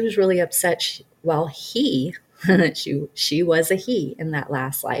 well, she was really upset. She was a he in that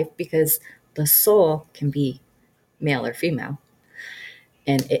last life, because the soul can be male or female,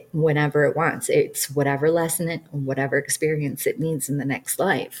 and it, whenever it wants, it's whatever lesson it, whatever experience it needs in the next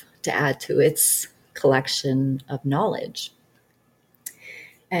life to add to its collection of knowledge.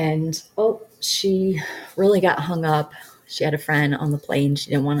 And oh, she really got hung up. She had a friend on the plane.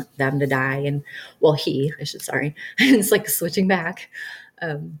 She didn't want them to die. And well, I should, sorry. It's like switching back.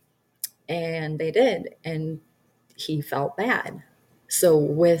 And they did. And he felt bad. So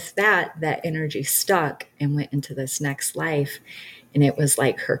with that energy stuck and went into this next life. And it was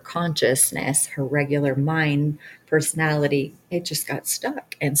like her consciousness, her regular mind, personality, it just got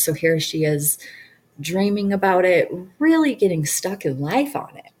stuck. And so here she is dreaming about it, really getting stuck in life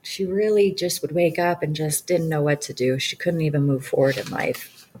on it. She really just would wake up and just didn't know what to do. She couldn't even move forward in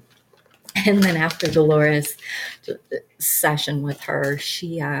life. And then after Dolores' session with her,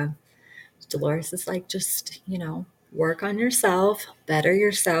 Dolores is like, just, work on yourself, better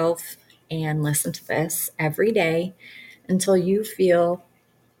yourself, and listen to this every day until you feel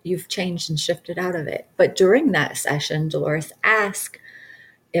you've changed and shifted out of it. But during that session, Dolores asked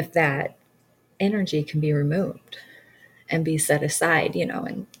if that energy can be removed and be set aside,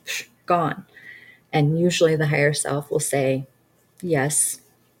 and gone. And usually the higher self will say, yes,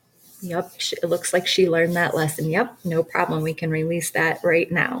 yep, it looks like she learned that lesson. Yep, no problem. We can release that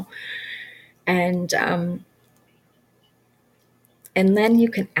right now. And then you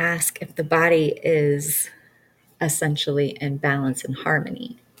can ask if the body is essentially in balance and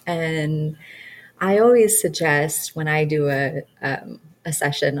harmony. And I always suggest, when I do a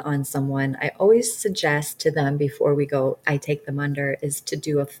session on someone, I always suggest to them before we go, I take them under, is to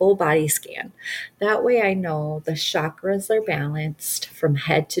do a full body scan. That way I know the chakras are balanced from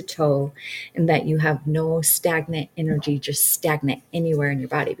head to toe, and that you have no stagnant energy, just stagnant anywhere in your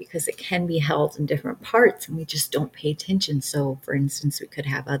body, because it can be held in different parts and we just don't pay attention. So for instance, we could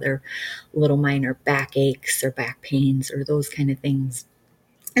have other little minor back aches or back pains or those kind of things.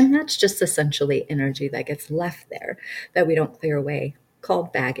 And that's just essentially energy that gets left there that we don't clear away,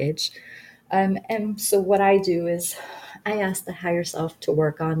 called baggage. And so what I do is I ask the higher self to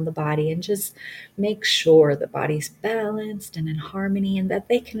work on the body and just make sure the body's balanced and in harmony, and that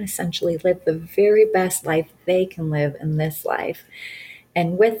they can essentially live the very best life they can live in this life.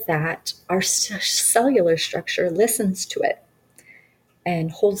 And with that, our cellular structure listens to it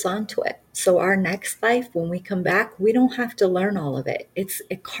and holds on to it. So our next life, when we come back, we don't have to learn all of it.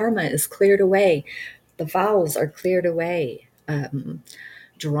 Karma is cleared away. The vowels are cleared away.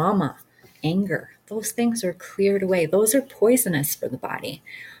 Drama, anger, those things are cleared away. Those are poisonous for the body.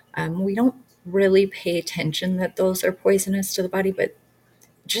 We don't really pay attention that those are poisonous to the body, but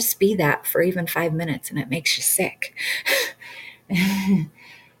just be that for even 5 minutes and it makes you sick.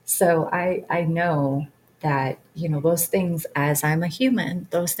 So I know that, those things, as I'm a human,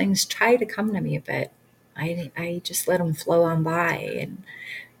 those things try to come to me a bit. I just let them flow on by. And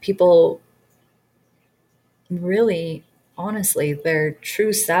people really, honestly, their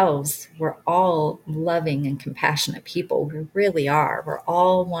true selves, we're all loving and compassionate people. We really are. We're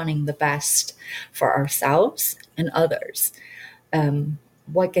all wanting the best for ourselves and others.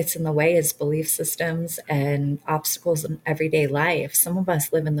 What gets in the way is belief systems and obstacles in everyday life. Some of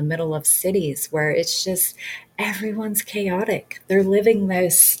us live in the middle of cities where it's just everyone's chaotic. They're living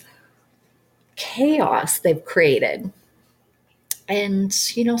this chaos they've created. And,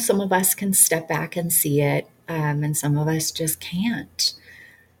 some of us can step back and see it, and some of us just can't.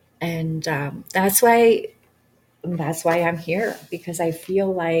 And that's why I'm here, because I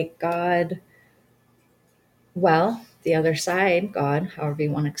feel like God, well, the other side, God, however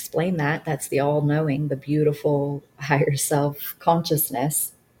you want to explain that, that's the all knowing, the beautiful higher self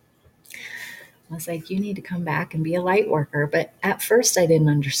consciousness. I was like, you need to come back and be a light worker. But at first, I didn't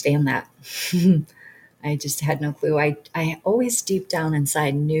understand that. I just had no clue. I always deep down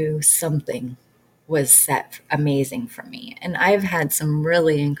inside knew something was set amazing for me. And I've had some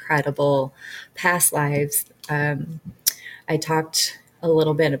really incredible past lives. I talked a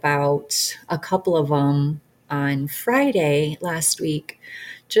little bit about a couple of them on Friday last week.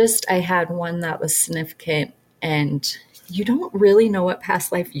 Just I had one that was significant, and you don't really know what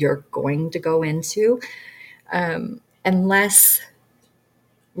past life you're going to go into, unless,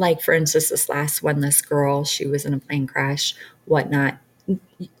 like, for instance, this last one, this girl, she was in a plane crash, whatnot.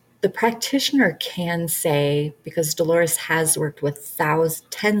 The practitioner can say, because Dolores has worked with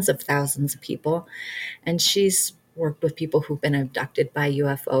tens of thousands of people, and she's worked with people who've been abducted by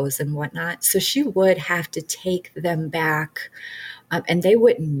UFOs and whatnot. So she would have to take them back, and they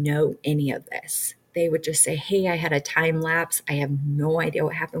wouldn't know any of this. They would just say, hey, I had a time lapse. I have no idea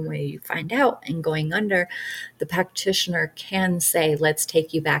what happened. When you find out and going under, the practitioner can say, let's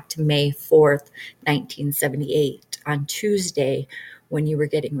take you back to May 4th, 1978 on Tuesday, when you were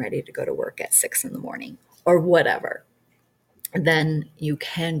getting ready to go to work at 6 in the morning or whatever. Then you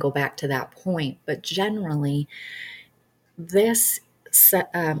can go back to that point. But generally, this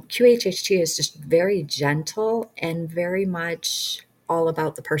QHHT is just very gentle and very much all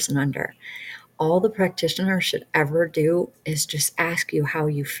about the person under. All the practitioner should ever do is just ask you how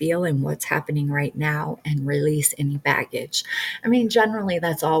you feel and what's happening right now, and release any baggage. I mean, generally,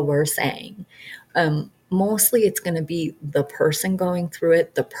 that's all we're saying. Mostly it's going to be the person going through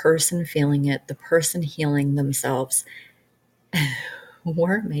it, the person feeling it, the person healing themselves.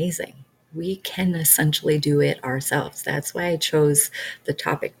 We're amazing. We can essentially do it ourselves. That's why I chose the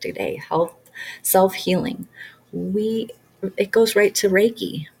topic today, health, self-healing. It goes right to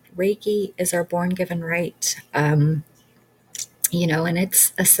Reiki. Reiki is our born given right. And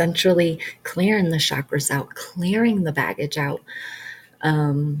it's essentially clearing the chakras out, clearing the baggage out.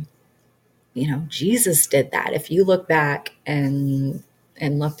 Jesus did that. If you look back and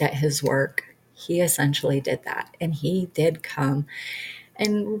looked at his work, he essentially did that. And he did come.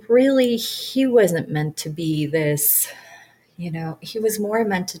 And really, he wasn't meant to be this, he was more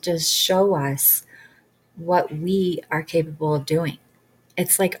meant to just show us what we are capable of doing.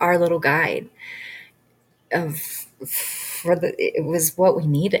 It's like our little guide of it was what we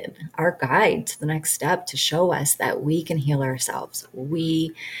needed, our guide to the next step, to show us that we can heal ourselves.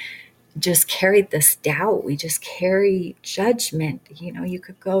 We just carried this doubt. We just carry judgment. You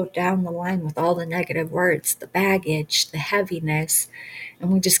could go down the line with all the negative words, the baggage, the heaviness,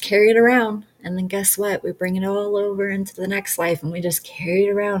 and we just carry it around. And then guess what? We bring it all over into the next life, and we just carry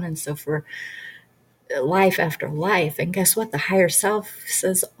it around. And so for life after life, and guess what? The higher self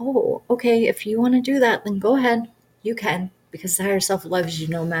says, oh, okay, if you want to do that, then go ahead. You can, because the higher self loves you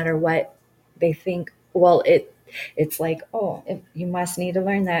no matter what they think. Well, it's like, oh, you must need to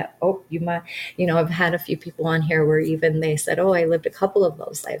learn that. Oh, you must, I've had a few people on here where even they said, oh, I lived a couple of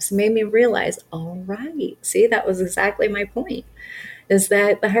those lives. It made me realize, all right, see, that was exactly my point, is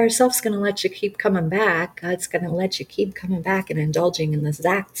that the higher self's going to let you keep coming back. God's going to let you keep coming back and indulging in the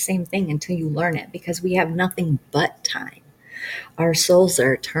exact same thing until you learn it, because we have nothing but time. Our souls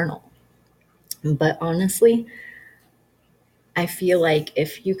are eternal. But honestly, I feel like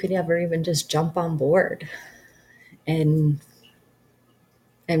if you could ever even just jump on board and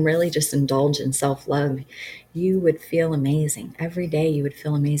really just indulge in self-love, you would feel amazing. Every day you would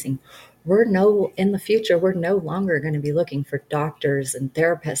feel amazing. In the future, we're no longer going to be looking for doctors and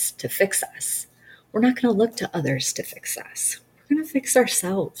therapists to fix us. We're not going to look to others to fix us. We're going to fix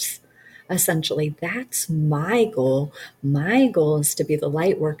ourselves. Essentially, that's my goal. My goal is to be the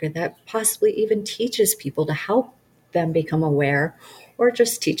light worker that possibly even teaches people to help them become aware, or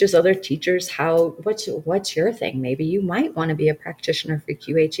just teaches other teachers what's your thing. Maybe you might want to be a practitioner for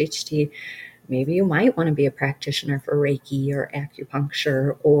QHHT. Maybe you might want to be a practitioner for Reiki or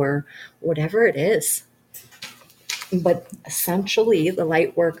acupuncture or whatever it is. But essentially, the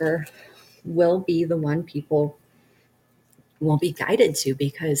light worker will be the one people will be guided to,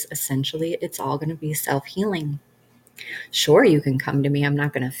 because essentially it's all going to be self-healing. Sure, you can come to me. I'm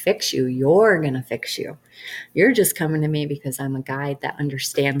not going to fix you. You're going to fix you. You're just coming to me because I'm a guide that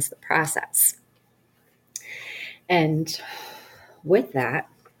understands the process. And with that,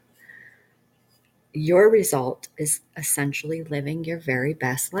 your result is essentially living your very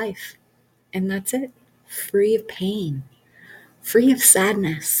best life. And that's it. Free of pain, free of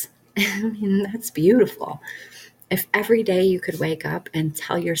sadness. I mean, that's beautiful. If every day you could wake up and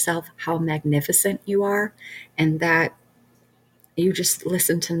tell yourself how magnificent you are, and that you just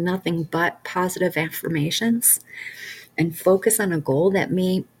listen to nothing but positive affirmations and focus on a goal that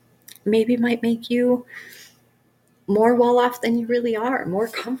maybe might make you more well off than you really are, more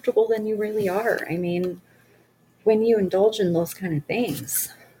comfortable than you really are. I mean, when you indulge in those kind of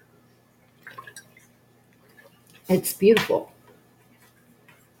things, it's beautiful.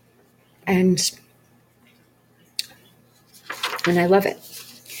 And I love it.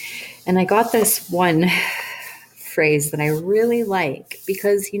 And I got this one phrase that I really like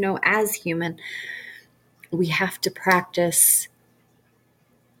because, as human, we have to practice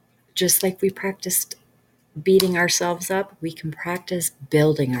just like we practiced beating ourselves up, we can practice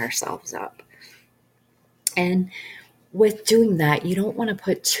building ourselves up. And with doing that, you don't want to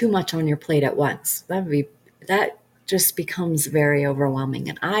put too much on your plate at once. That just becomes very overwhelming.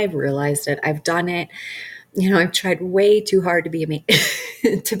 And I've realized it. I've done it. I've tried way too hard to be me,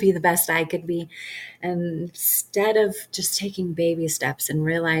 to be the best I could be. And instead of just taking baby steps and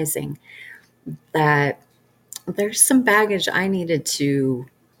realizing that there's some baggage I needed to,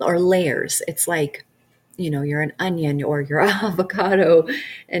 or layers. It's like, you're an onion or you're avocado,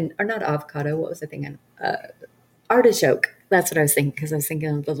 or not avocado. What was I thinking? Artichoke. That's what I was thinking, because I was thinking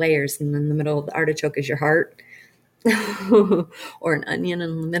of the layers, and in the middle of the artichoke is your heart, or an onion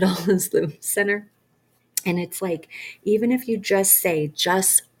in the middle is the center. And it's like, even if you just say,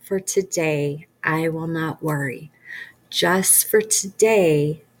 just for today, I will not worry. Just for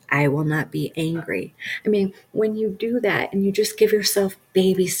today, I will not be angry. I mean, when you do that and you just give yourself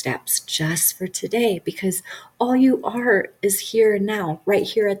baby steps just for today, because all you are is here and now, right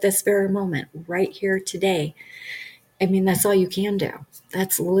here at this very moment, right here today. I mean, that's all you can do.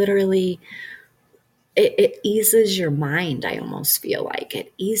 That's literally, it eases your mind. I almost feel like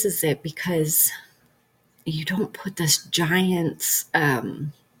it eases it, because you don't put this giant,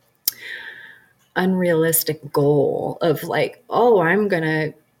 unrealistic goal of like, oh, I'm going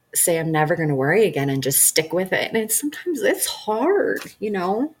to say I'm never going to worry again and just stick with it. And sometimes it's hard,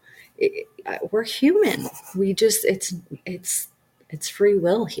 we're human. We just, it's free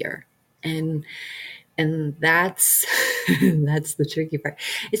will here. And that's, that's the tricky part.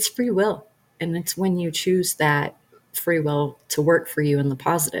 It's free will. And it's when you choose that free will to work for you in the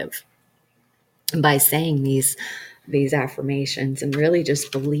positive by saying these affirmations and really just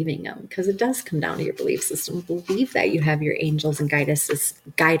believing them, because it does come down to your belief system. Believe that you have your angels and guidance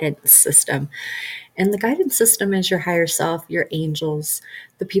system. And the guidance system is your higher self, your angels,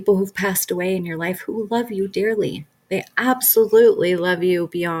 the people who've passed away in your life who love you dearly. They absolutely love you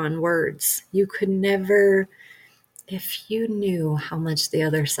beyond words. You could never, if you knew how much the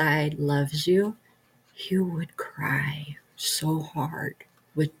other side loves you, you would cry so hard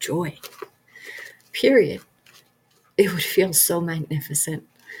with joy. Period. It would feel so magnificent.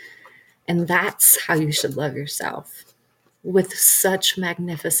 And that's how you should love yourself, with such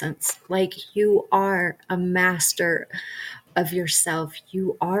magnificence. Like, you are a master of yourself.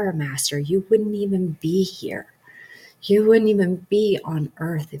 You are a master. You wouldn't even be here. You wouldn't even be on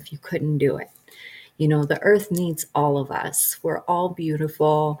earth if you couldn't do it. The earth needs all of us. We're all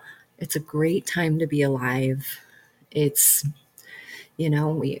beautiful. It's a great time to be alive. It's,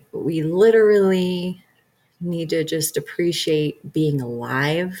 we literally need to just appreciate being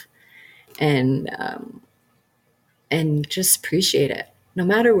alive, and just appreciate it no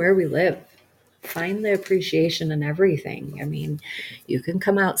matter where we live. Find the appreciation in everything. I mean, you can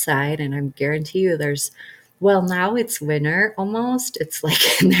come outside and I guarantee you now it's winter almost. It's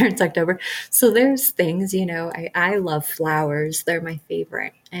like in there, it's October. So there's things, I love flowers. They're my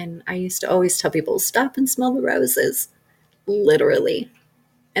favorite. And I used to always tell people, stop and smell the roses, literally.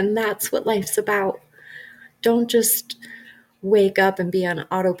 And that's what life's about. Don't just wake up and be on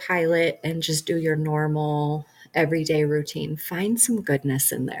autopilot and just do your normal everyday routine. Find some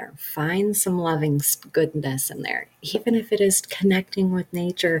goodness in there. Find some loving goodness in there. Even if it is connecting with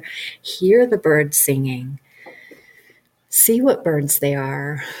nature, hear the birds singing. See what birds they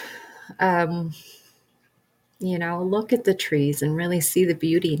are. Look at the trees and really see the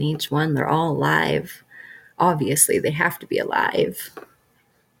beauty in each one. They're all alive. Obviously, they have to be alive.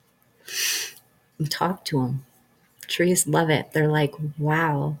 And talk to them. Trees love it. They're like,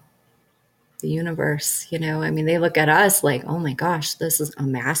 wow, the universe, I mean, they look at us like, oh my gosh, this is a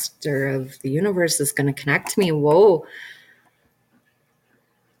master of the universe is going to connect to me. Whoa.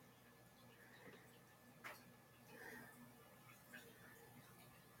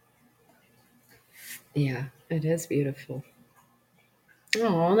 Yeah, it is beautiful.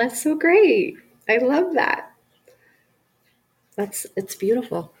 Oh, that's so great. I love that. It's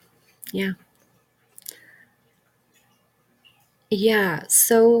beautiful. Yeah. Yeah.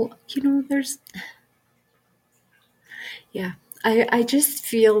 So, yeah, I just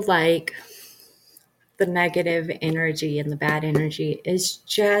feel like the negative energy and the bad energy is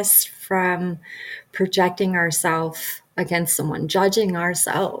just from projecting ourselves against someone, judging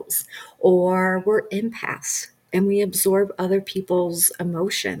ourselves, or we're empaths and we absorb other people's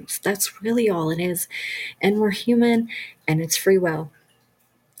emotions. That's really all it is. And we're human and it's free will.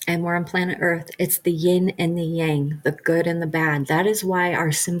 And we're on planet Earth. It's the yin and the yang, the good and the bad. That is why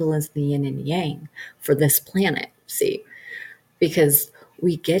our symbol is the yin and yang for this planet. See, because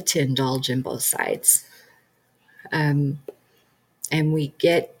we get to indulge in both sides. Um, and we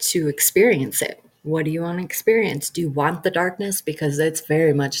get to experience it. What do you want to experience? Do you want the darkness? Because it's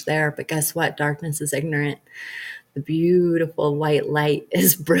very much there. But guess what? Darkness is ignorant. The beautiful white light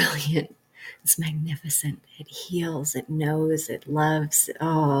is brilliant. It's magnificent. It heals, it knows, it loves.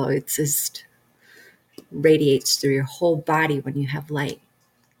 Oh, it just radiates through your whole body when you have light.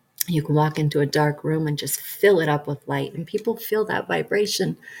 You can walk into a dark room and just fill it up with light, and people feel that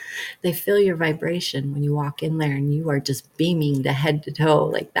vibration. They feel your vibration when you walk in there and you are just beaming to head to toe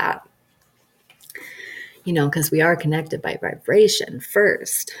like that. Because we are connected by vibration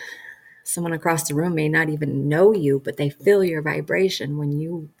first. Someone across the room may not even know you, but they feel your vibration when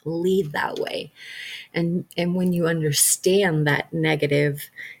you lead that way. And when you understand that negative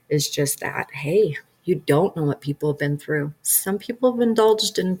is just that, hey, you don't know what people have been through. Some people have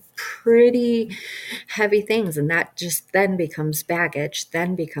indulged in pretty heavy things, and that just then becomes baggage,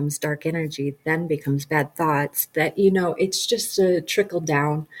 then becomes dark energy, then becomes bad thoughts. That it's just a trickle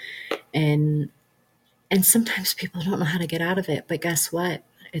down, and sometimes people don't know how to get out of it. But guess what?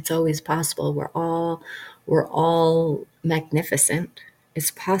 It's always possible. We're all magnificent.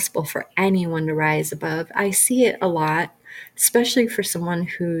 It's possible for anyone to rise above. I see it a lot, especially for someone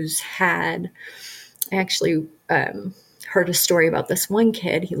who's had. I actually heard a story about this one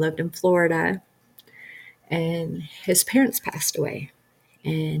kid. He lived in Florida, and his parents passed away,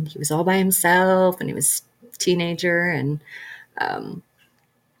 and he was all by himself, and he was a teenager, and um,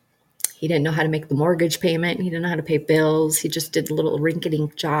 he didn't know how to make the mortgage payment. He didn't know how to pay bills. He just did a little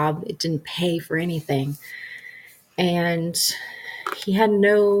rinky-dink job. It didn't pay for anything. And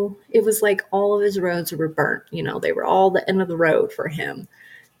it was like all of his roads were burnt. They were all the end of the road for him.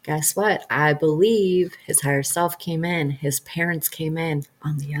 Guess what? I believe his higher self came in. His parents came in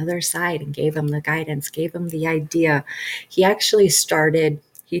on the other side and gave him the guidance, gave him the idea. He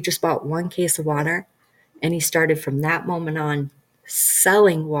just bought one case of water, and he started from that moment on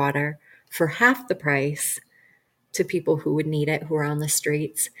selling water for half the price to people who would need it, who were on the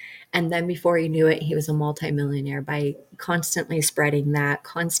streets. And then before he knew it, he was a multimillionaire by constantly spreading that,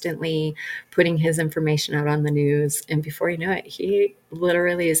 constantly putting his information out on the news. And before you know it, he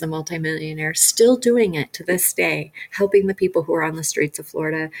literally is a multimillionaire, still doing it to this day, helping the people who are on the streets of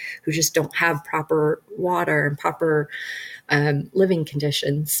Florida who just don't have proper water and proper living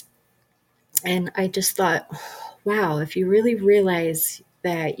conditions. And I just thought, wow, if you really realize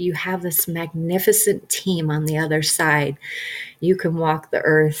that you have this magnificent team on the other side, you can walk the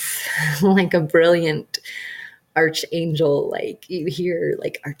earth like a brilliant archangel. Like you hear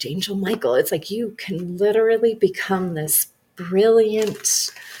like Archangel Michael. It's like you can literally become this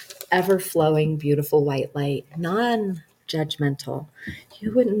brilliant, ever flowing, beautiful white light, non judgmental.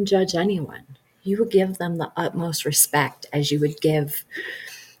 You wouldn't judge anyone. You would give them the utmost respect as you would give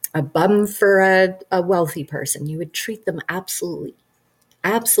a bum for a wealthy person. You would treat them absolutely,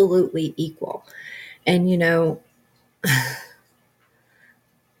 absolutely equal. And, I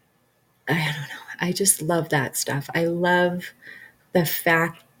don't know. I just love that stuff. I love the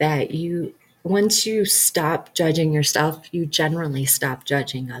fact that once you stop judging yourself, you generally stop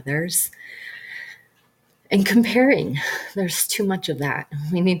judging others and comparing. There's too much of that.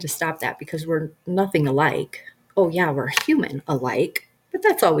 We need to stop that because we're nothing alike. Oh, yeah, we're human alike, but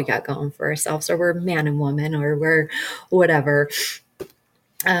that's all we got going for ourselves, or we're man and woman, or we're whatever.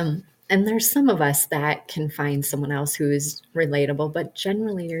 And there's some of us that can find someone else who is relatable, but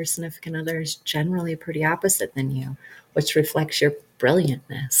generally your significant other is generally pretty opposite than you, which reflects your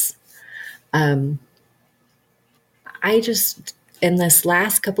brilliantness. Um, in this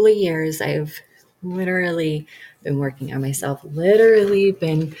last couple of years, I've literally been working on myself, literally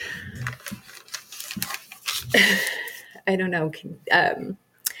been, I don't know,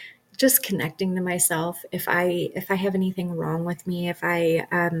 just connecting to myself. If I have anything wrong with me, if I,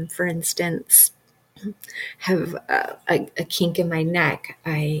 for instance, have a kink in my neck,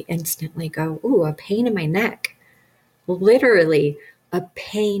 I instantly go, ooh, a pain in my neck. Literally, a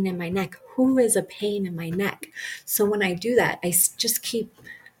pain in my neck. Who is a pain in my neck? So when I do that, just keep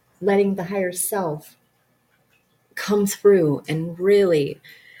letting the higher self come through and really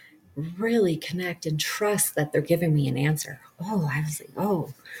connect and trust that they're giving me an answer. Oh, I was like,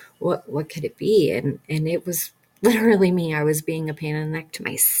 oh, what could it be? And it was literally me. I was being a pain in the neck to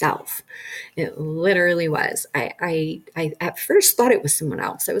myself. It literally was. I at first thought it was someone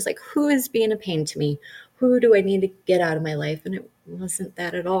else. I was like, who is being a pain to me? Who do I need to get out of my life? And it wasn't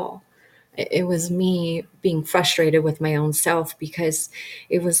that at all. It was me being frustrated with my own self, because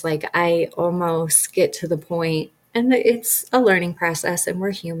it was like I almost get to the point, and it's a learning process, and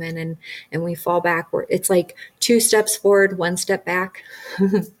we're human, and we fall backward. It's like 2 steps forward, 1 step back.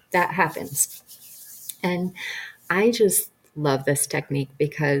 That happens. And I just love this technique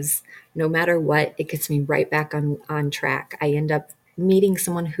because no matter what, it gets me right back on track. I end up meeting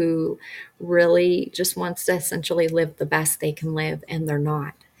someone who really just wants to essentially live the best they can live, and they're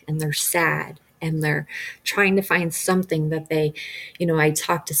not, and they're sad, and they're trying to find something that they, I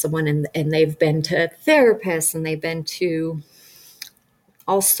talk to someone, and they've been to therapists, and they've been to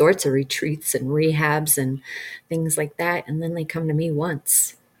all sorts of retreats and rehabs and things like that. And then they come to me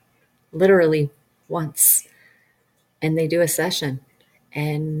once, literally once, and they do a session,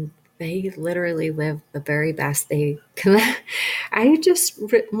 and they literally live the very best they can.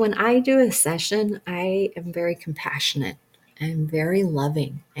 When I do a session, I am very compassionate. I'm very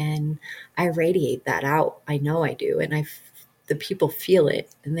loving, and I radiate that out. I know I do. And the people feel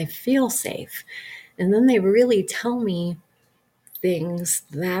it, and they feel safe. And then they really tell me things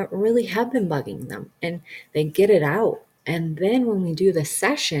that really have been bugging them, and they get it out. And then when we do the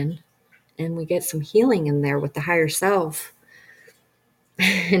session and we get some healing in there with the higher self,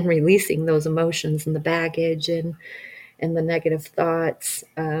 and releasing those emotions and the baggage and the negative thoughts,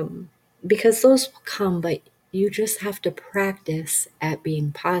 because those will come, but you just have to practice at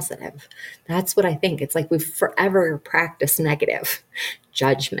being positive. That's what I think. It's like we've forever practiced negative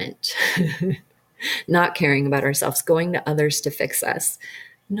judgment, not caring about ourselves, going to others to fix us.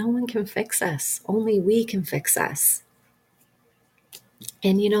 No one can fix us. Only we can fix us.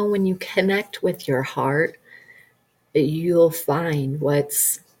 And when you connect with your heart, you'll find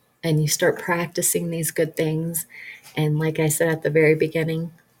and you start practicing these good things. And like I said at the very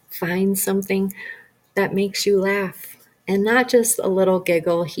beginning, find something that makes you laugh, and not just a little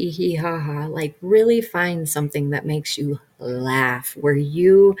giggle, hee hee ha ha. Like, really find something that makes you laugh, where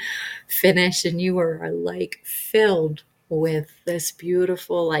you finish and you are like filled with this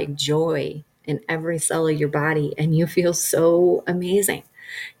beautiful like joy in every cell of your body, and you feel so amazing.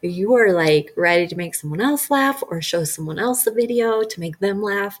 You are like ready to make someone else laugh or show someone else a video to make them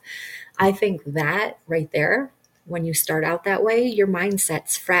laugh. I think that right there, when you start out that way, your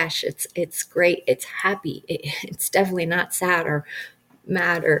mindset's fresh. It's great. It's happy. It's definitely not sad or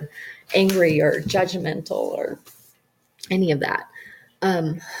mad or angry or judgmental or any of that.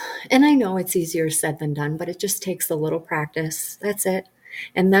 And I know it's easier said than done, but it just takes a little practice. That's it.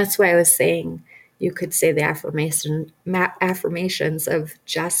 And that's why I was saying you could say the affirmations of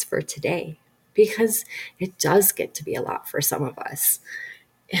just for today, because it does get to be a lot for some of us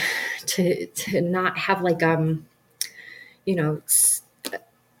to not have like you know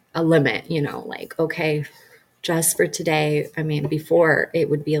a limit, like, okay, just for today. I mean, before it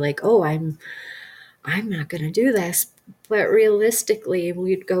would be like, oh, I'm not going to do this. But realistically,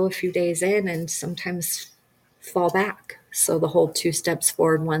 we'd go a few days in and sometimes fall back. So the whole 2 steps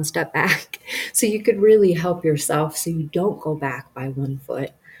forward, 1 step back. So you could really help yourself so you don't go back by 1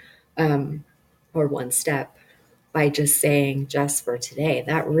 foot, or 1 step, by just saying just for today.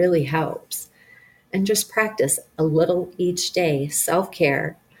 That really helps. And just practice a little each day,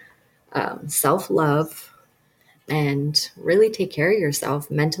 self-care, self-love, and really take care of yourself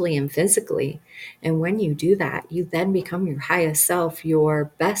mentally and physically. And when you do that, you then become your highest self,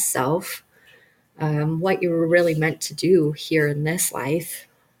 your best self, what you were really meant to do here in this life.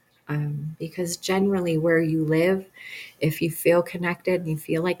 Because generally, where you live, if you feel connected and you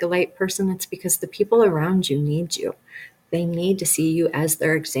feel like a light person, it's because the people around you need you. They need to see you as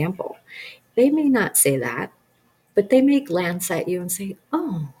their example. They may not say that, but they may glance at you and say,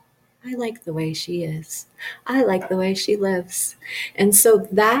 oh, I like the way she is. I like the way she lives. And so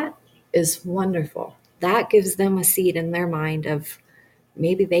that is wonderful. That gives them a seed in their mind of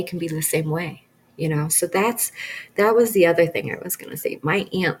maybe they can be the same way. So that was the other thing I was going to say. My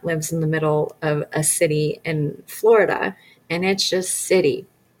aunt lives in the middle of a city in Florida, and it's just city.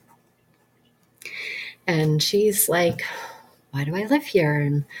 And she's like, why do I live here?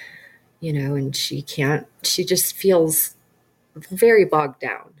 And and she just feels very bogged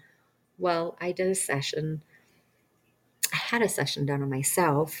down. Well, I had a session done on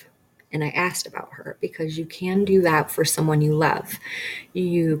myself, and I asked about her because you can do that for someone you love.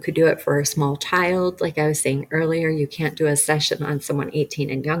 You could do it for a small child. Like I was saying earlier, you can't do a session on someone 18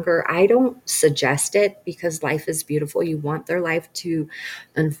 and younger. I don't suggest it because life is beautiful. You want their life to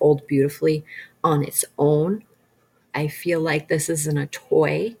unfold beautifully on its own. I feel like this isn't a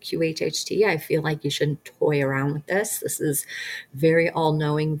toy, QHHT. I feel like you shouldn't toy around with this. This is very all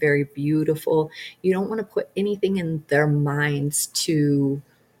knowing, very beautiful. You don't want to put anything in their minds to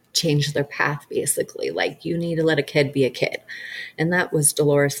change their path, basically. Like, you need to let a kid be a kid. And that was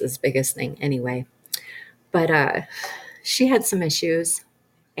Dolores's biggest thing anyway. But she had some issues,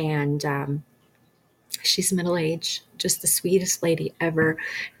 and she's middle aged, just the sweetest lady ever,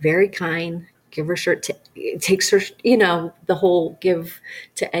 very kind. Give her shirt, takes her, the whole give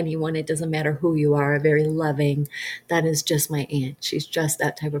to anyone. It doesn't matter who you are, very loving. That is just my aunt. She's just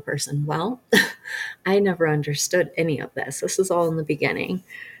that type of person. Well, I never understood any of this. This is all in the beginning.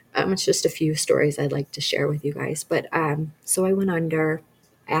 It's just a few stories I'd like to share with you guys. But so I went under,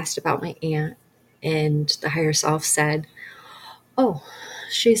 asked about my aunt, and the higher self said, oh,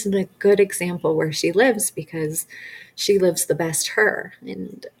 she's in a good example where she lives because she lives the best her.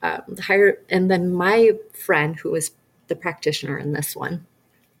 And and then my friend, who was the practitioner in this one,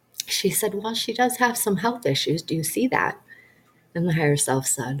 she said, well, she does have some health issues. Do you see that? And the higher self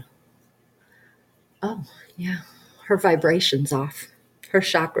said, oh, yeah, her vibration's off. Her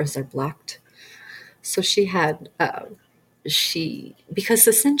chakras are blocked. So she had, because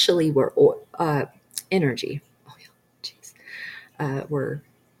essentially we're energy. Oh, yeah, jeez. We're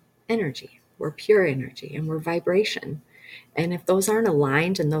energy. We're pure energy and we're vibration. And if those aren't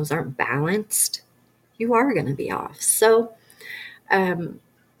aligned and those aren't balanced, you are going to be off. So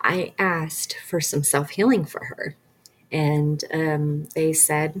I asked for some self healing for her. And they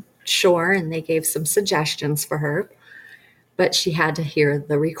said, sure. And they gave some suggestions for her. But she had to hear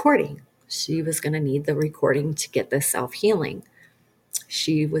the recording. She was going to need the recording to get the self healing.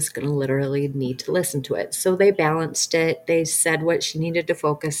 She was going to literally need to listen to it. So they balanced it. They said what she needed to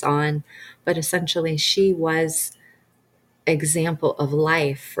focus on. But essentially, she was example of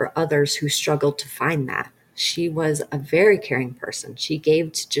life for others who struggled to find that. She was a very caring person. She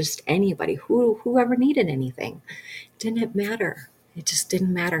gave to just anybody, whoever needed anything. It didn't matter. It just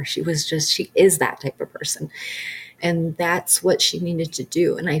didn't matter. She is that type of person. And that's what she needed to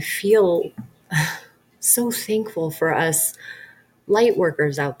do. And I feel so thankful for us light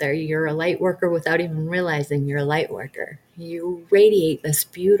workers out there. You're a light worker without even realizing you're a light worker. You radiate this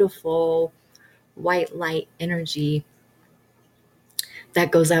beautiful white light energy that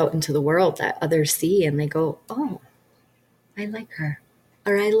goes out into the world that others see and they go, oh, I like her,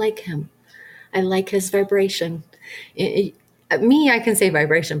 or I like him. I like his vibration. Me, I can say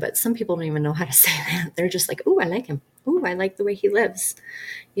vibration, but some people don't even know how to say that. They're just like, oh, I like him. Oh, I like the way he lives.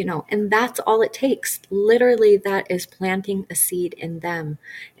 And that's all it takes. Literally, that is planting a seed in them,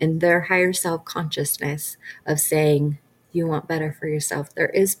 in their higher self consciousness of saying, you want better for yourself. There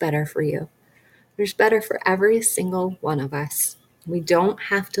is better for you. There's better for every single one of us. We don't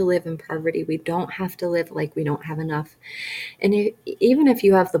have to live in poverty. We don't have to live like we don't have enough. And even if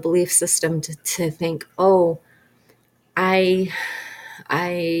you have the belief system to think, oh, I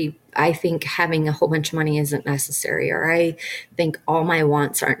think having a whole bunch of money isn't necessary, or I think all my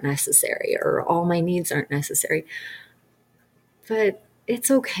wants aren't necessary, or all my needs aren't necessary. But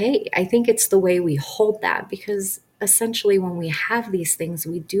it's okay. I think it's the way we hold that, because essentially when we have these things,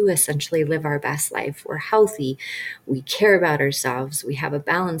 we do essentially live our best life. We're healthy. We care about ourselves. We have a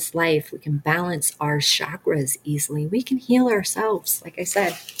balanced life. We can balance our chakras easily. We can heal ourselves. Like I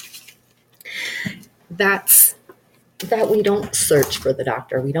said, that we don't search for the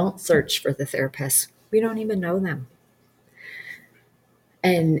doctor. We don't search for the therapist. We don't even know them.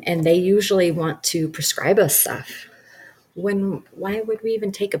 And they usually want to prescribe us stuff. Why would we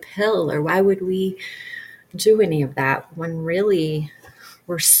even take a pill, or why would we do any of that when really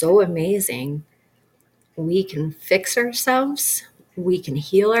we're so amazing? We can fix ourselves. We can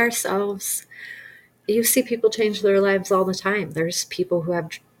heal ourselves. You see people change their lives all the time. There's people who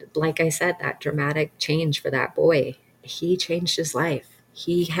have, like I said, that dramatic change for that boy. He changed his life.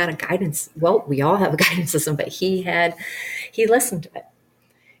 He had a guidance. Well, we all have a guidance system, but he listened to it.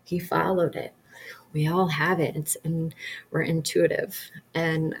 He followed it. We all have it. And we're intuitive.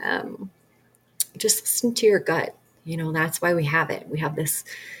 And just listen to your gut. That's why we have it.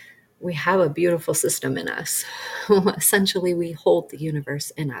 We have a beautiful system in us. Essentially, we hold the universe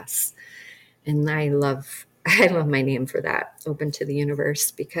in us. And I love I love my name for that, Open to the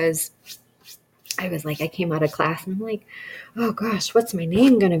Universe, because I was like, I came out of class and I'm like, oh gosh, what's my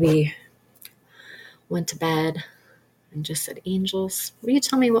name going to be? Went to bed and just said, Angels, will you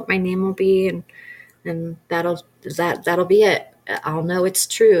tell me what my name will be? And that'll be it. I'll know it's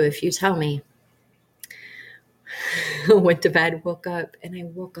true if you tell me. Went to bed, woke up, and I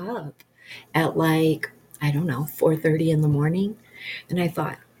woke up at like, I don't know, 4:30 in the morning. And I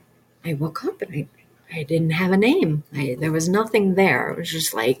thought, I woke up and I didn't have a name. There was nothing there. It was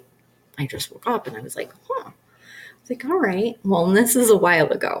just like, I just woke up and I was like, huh. I was like, all right. Well, and this is a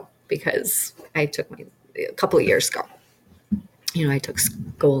while ago because I took a couple of years ago. I took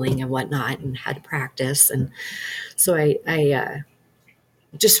schooling and whatnot and had to practice. And so I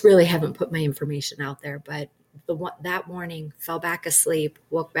just really haven't put my information out there. But that morning, fell back asleep,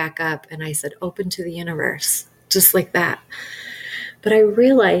 woke back up, and I said, open to the universe, just like that. But I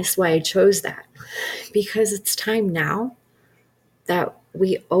realized why I chose that, because it's time now that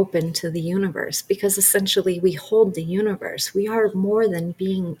we open to the universe, because essentially we hold the universe. We are more than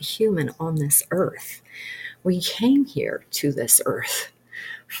being human on this earth. We came here to this earth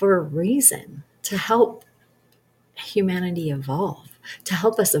for a reason, to help humanity evolve, to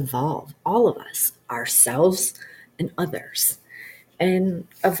help us evolve, all of us, ourselves and others. And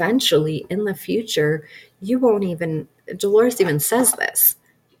eventually in the future, you won't even, Dolores even says this,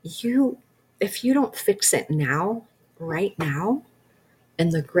 if you don't fix it now, right now, in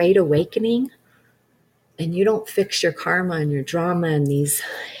the Great Awakening, and you don't fix your karma and your drama and these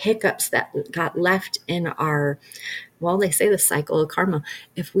hiccups that got left in our, well, they say the cycle of karma,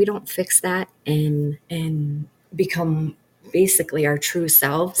 if we don't fix that and become basically our true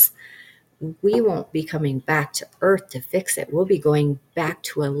selves, we won't be coming back to Earth to fix it. We'll be going back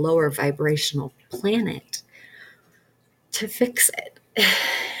to a lower vibrational planet to fix it.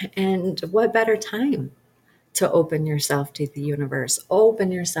 And what better time to open yourself to the universe,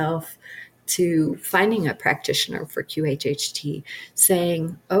 open yourself to finding a practitioner for QHHT,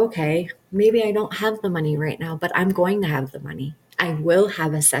 saying, okay, maybe I don't have the money right now, but I'm going to have the money. I will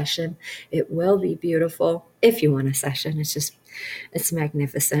have a session. It will be beautiful. If you want a session, it's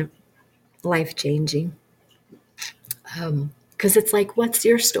magnificent, life-changing. Because it's like, what's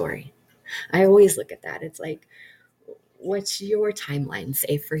your story? I always look at that. It's like, what's your timeline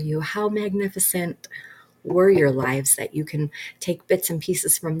say for you? How magnificent were your lives that you can take bits and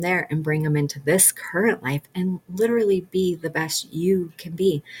pieces from there and bring them into this current life and literally be the best you can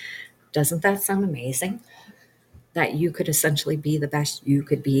be? Doesn't that sound amazing? That you could essentially be the best you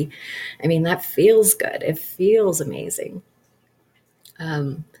could be. I mean, that feels good. It feels amazing.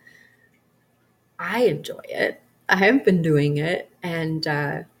 I enjoy it. I have been doing it. And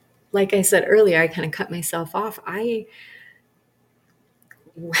like I said earlier, I kind of cut myself off.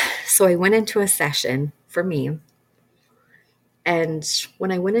 So I went into a session for me. And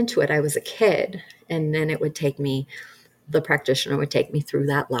when I went into it, I was a kid. And then the practitioner would take me through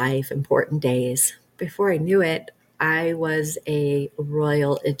that life, important days. Before I knew it, I was a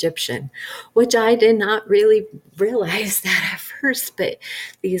royal Egyptian, which I did not really realize that at first, but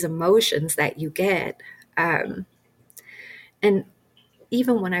these emotions that you get. And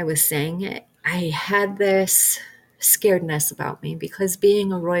even when I was saying it, I had this scaredness about me, because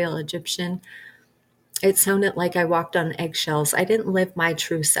being a royal Egyptian, it sounded like I walked on eggshells. I didn't live my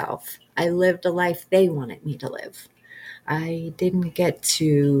true self. I lived a life they wanted me to live. I didn't get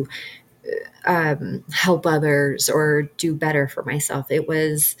to help others or do better for myself. It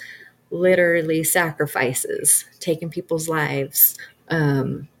was literally sacrifices, taking people's lives,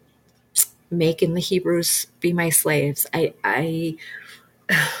 making the Hebrews be my slaves.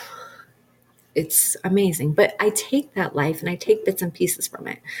 It's amazing. But I take that life and I take bits and pieces from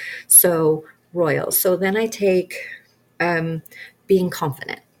it. So royal. So then I take being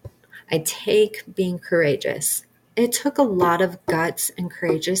confident. I take being courageous. It took a lot of guts and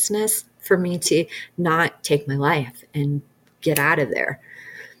courageousness for me to not take my life and get out of there.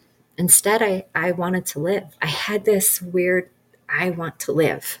 Instead, I wanted to live. I had this weird, I want to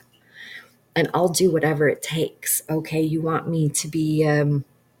live and I'll do whatever it takes. Okay, you want me to be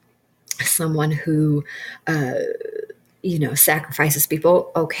someone who, sacrifices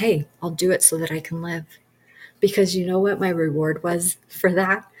people. Okay, I'll do it so that I can live. Because you know what my reward was for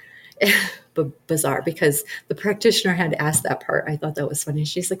that? But bizarre, because the practitioner had asked that part. I thought that was funny.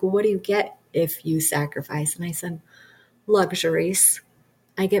 She's like, well, what do you get if you sacrifice? And I said, luxuries.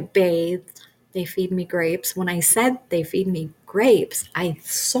 I get bathed. They feed me grapes. When I said they feed me grapes, I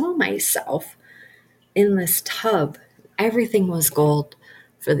saw myself in this tub. Everything was gold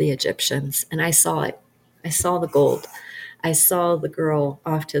for the Egyptians. And I saw it. I saw the gold. I saw the girl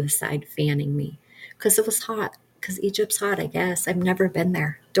off to the side fanning me, because it was hot. Because Egypt's hot, I guess. I've never been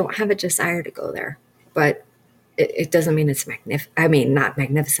there. Don't have a desire to go there. But it doesn't mean it's magnificent. I mean, not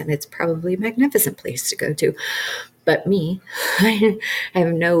magnificent. It's probably a magnificent place to go to. But me, I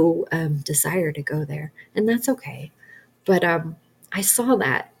have no desire to go there. And that's okay. But I saw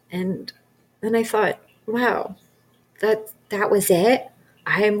that. And then I thought, wow, that was it.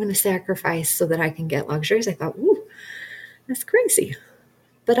 I am going to sacrifice so that I can get luxuries. I thought, ooh, that's crazy.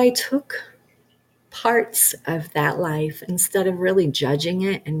 But I took parts of that life instead of really judging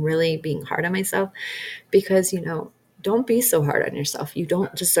it and really being hard on myself, because, don't be so hard on yourself. You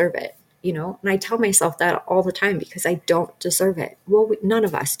don't deserve it, and I tell myself that all the time because I don't deserve it. Well, none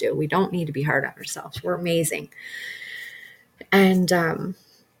of us do. We don't need to be hard on ourselves. We're amazing. And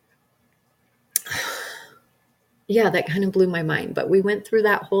yeah, that kind of blew my mind. But we went through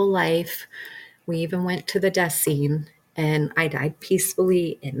that whole life. We even went to the death scene, and I died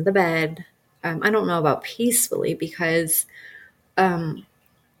peacefully in the bed. I don't know about peacefully because as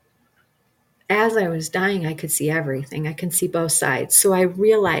I was dying, I could see everything. I can see both sides. So I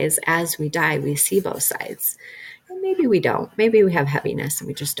realize as we die, we see both sides. And maybe we don't. Maybe we have heaviness and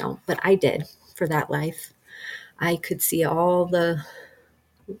we just don't. But I did for that life. I could see all the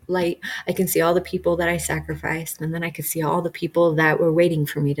light. I can see all the people that I sacrificed. And then I could see all the people that were waiting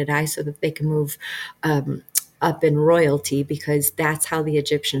for me to die so that they can move up in royalty, because that's how the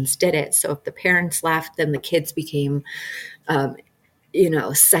Egyptians did it. So if the parents left, then the kids became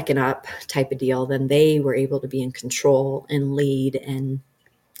second up type of deal. Then they were able to be in control and lead. And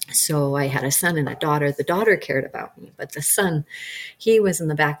so I had a son and a daughter. The daughter cared about me, but the son, he was in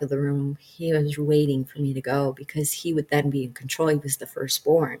the back of the room. He was waiting for me to go because he would then be in control. He was the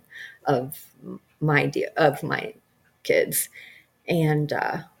firstborn of my kids. And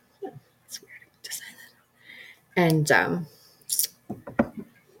it's weird to say that. And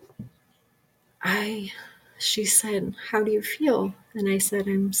she said, "How do you feel?" And I said,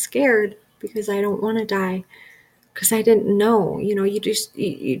 "I'm scared because I don't want to die." Because I didn't know, you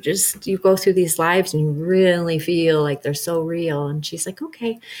go through these lives and you really feel like they're so real. And she's like,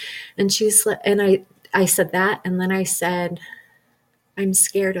 "Okay." And I said that. And then I said, "I'm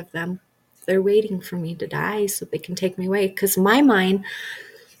scared of them. They're waiting for me to die so they can take me away." Because my mind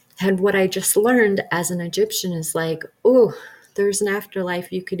had what I just learned as an Egyptian is like, oh, there's an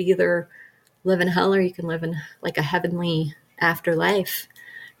afterlife. You could either live in hell or you can live in like a heavenly afterlife.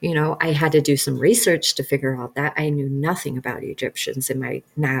 I had to do some research to figure out that. I knew nothing about Egyptians in my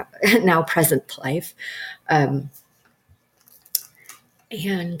now present life. And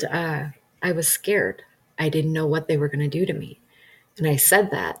I was scared. I didn't know what they were going to do to me. And I said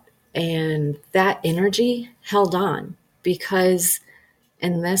that. And that energy held on, because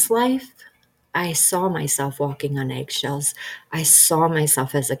in this life, I saw myself walking on eggshells. I saw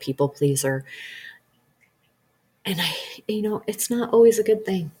myself as a people pleaser. And it's not always a good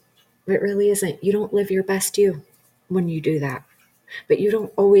thing. It really isn't. You don't live your best you when you do that, but you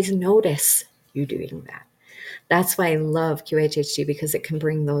don't always notice you doing that. That's why I love QHHT, because it can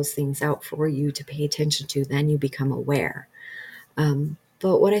bring those things out for you to pay attention to. Then you become aware.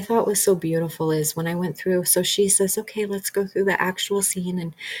 But what I thought was so beautiful is when I went through, so she says, "Okay, let's go through the actual scene,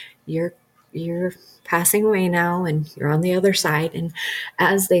 and you're passing away now and you're on the other side." And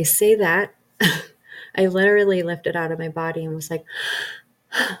as they say that, I literally lifted out of my body and was like,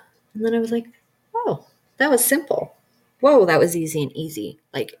 and then I was like, "Oh, that was simple. Whoa, that was easy and easy.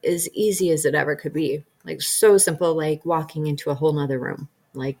 Like as easy as it ever could be. Like so simple, like walking into a whole nother room,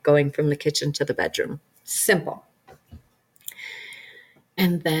 like going from the kitchen to the bedroom. Simple."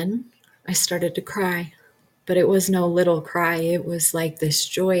 And then I started to cry, but it was no little cry. It was like this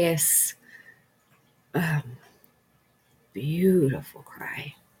joyous, beautiful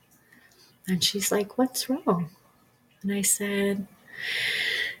cry. And she's like, "What's wrong?" And I said,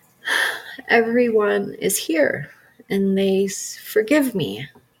 "Everyone is here and they forgive me."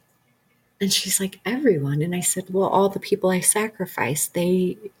 And she's like, "Everyone?" And I said, "Well, all the people I sacrificed,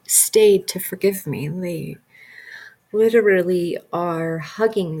 they stayed to forgive me. They literally are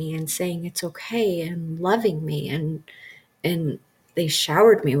hugging me and saying it's okay and loving me. And they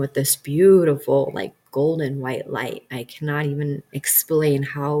showered me with this beautiful, like golden white light. I cannot even explain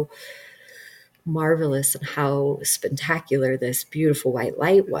how marvelous and how spectacular this beautiful white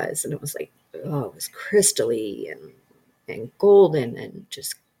light was." And it was like, oh, it was crystally and golden and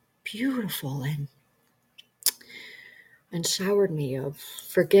just beautiful, and showered me of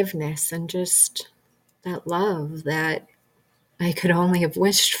forgiveness and just that love that I could only have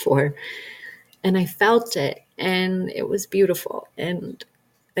wished for. And I felt it, and it was beautiful. And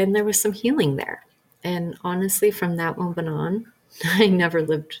then there was some healing there. And honestly, from that moment on, I never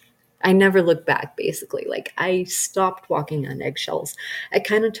lived I never looked back, basically. Like, I stopped walking on eggshells. I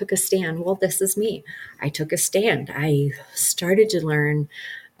kind of took a stand. Well, this is me. I took a stand. I started to learn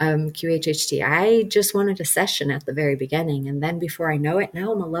QHHT. I just wanted a session at the very beginning. And then before I know it,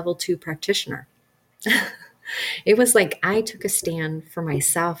 now I'm a level 2 practitioner. It was like I took a stand for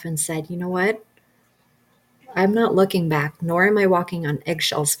myself and said, you know what? I'm not looking back, nor am I walking on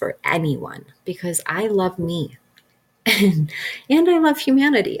eggshells for anyone, because I love me. and I love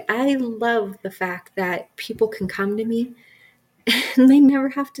humanity. I love the fact that people can come to me and they never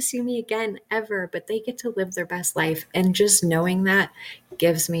have to see me again ever, but they get to live their best life. And just knowing that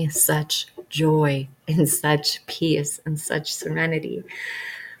gives me such joy and such peace and such serenity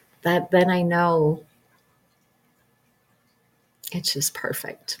that then I know it's just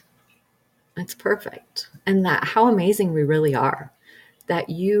perfect. It's perfect. And that how amazing we really are, that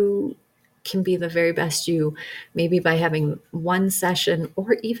you can be the very best you, maybe by having one session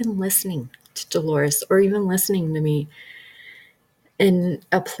or even listening to Dolores or even listening to me and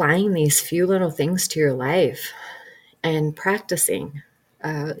applying these few little things to your life and practicing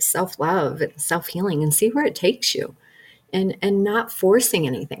self-love and self-healing and see where it takes you, and not forcing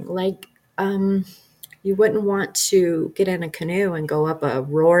anything. Like, you wouldn't want to get in a canoe and go up a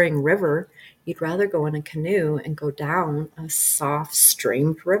roaring river. You'd rather go in a canoe and go down a soft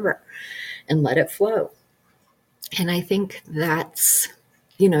streamed river and let it flow. And I think that's,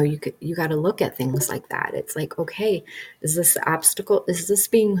 you got to look at things like that. It's like, okay, is this obstacle? Is this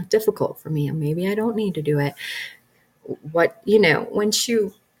being difficult for me? And maybe I don't need to do it. Once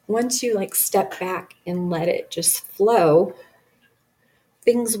you like step back and let it just flow,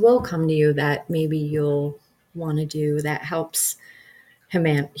 things will come to you that maybe you'll want to do that helps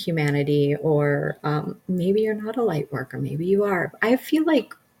humanity, or maybe you're not a light worker, maybe you are. I feel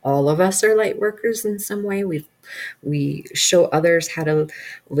like all of us are light workers in some way. We show others how to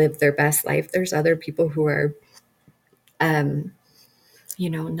live their best life. There's other people who are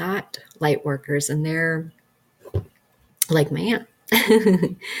not light workers, and they're like my aunt.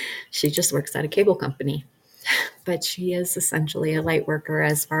 She just works at a cable company, but she is essentially a light worker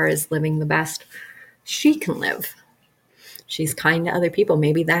as far as living the best she can live. She's kind to other people.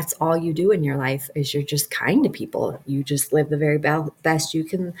 Maybe that's all you do in your life, is you're just kind to people. You just live the very best you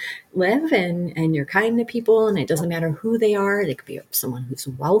can live, and you're kind to people, and it doesn't matter who they are. They could be someone who's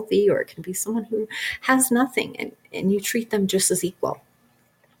wealthy, or it can be someone who has nothing, and you treat them just as equal.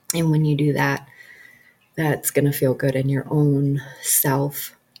 And when you do that, that's going to feel good in your own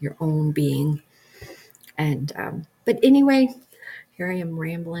self, your own being. And but anyway, here I am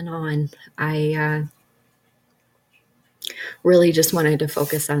rambling on. I really just wanted to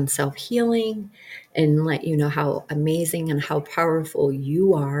focus on self-healing and let you know how amazing and how powerful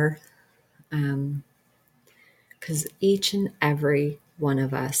you are, because each and every one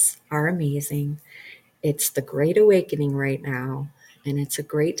of us are amazing. It's the great awakening right now, and it's a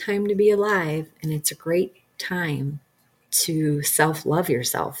great time to be alive, and it's a great time to self-love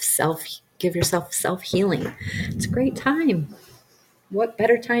yourself, give yourself self-healing. It's a great time. What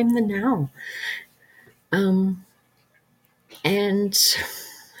better time than now? And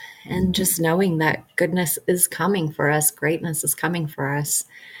just knowing that goodness is coming for us, greatness is coming for us.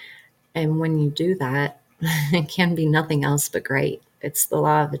 And when you do that, it can be nothing else but great. It's the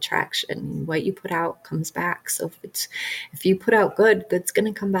law of attraction. What you put out comes back. So if you put out good's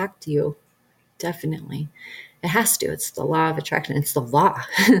going to come back to you. Definitely. It has to. It's the law of attraction. It's the law.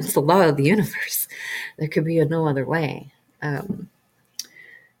 It's the law of the universe. There could be no other way. And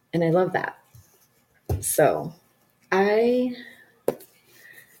I love that. So I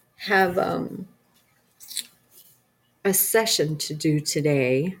have a session to do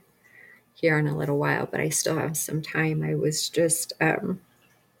today here in a little while, but I still have some time. I was just, and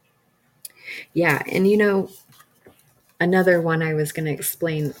another one I was going to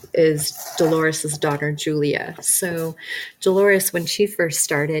explain is Dolores's daughter, Julia. So Dolores, when she first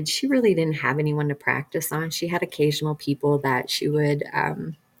started, she really didn't have anyone to practice on. She had occasional people that she would,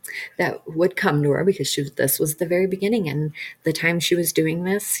 that would come to her, because this was the very beginning. And the time she was doing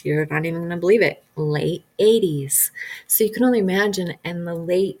this, you're not even going to believe it, late 80s. So you can only imagine in the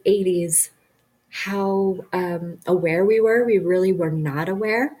late 80s how aware we were. We really were not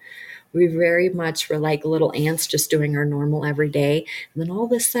aware. We very much were like little ants just doing our normal everyday. And then all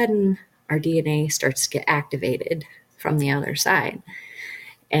of a sudden, our DNA starts to get activated from the other side.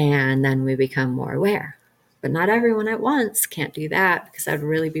 And then we become more aware. But not everyone at once. Can't do that, because that would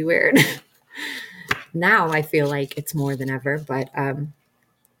really be weird. Now I feel like it's more than ever. But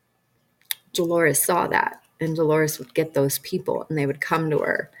Dolores saw that. And Dolores would get those people, and they would come to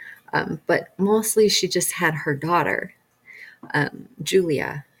her. But mostly she just had her daughter,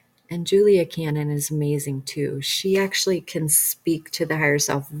 Julia. And Julia Cannon is amazing too. She actually can speak to the higher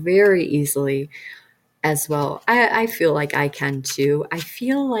self very easily as well. I feel like I can too. I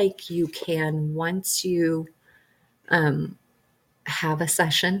feel like you can once you have a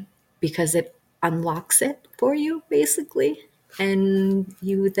session because it unlocks it for you, basically. And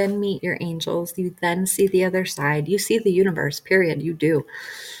you then meet your angels. You then see the other side. You see the universe, period. You do.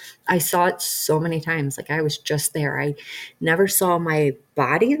 I saw it so many times. Like I was just there. I never saw my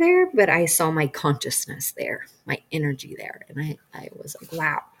body there, but I saw my consciousness there, my energy there. And I was like,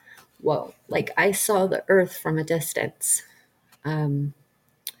 wow, whoa. Like I saw the earth from a distance. Um,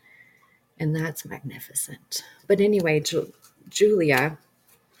 and that's magnificent. But anyway, Julia,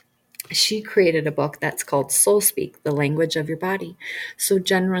 she created a book that's called Soul Speak, the language of your body. So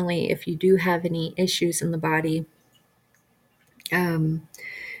generally, if you do have any issues in the body, um,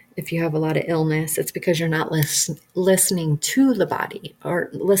 if you have a lot of illness, it's because you're not listening to the body or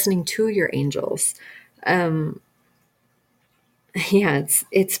listening to your angels. Um, yeah,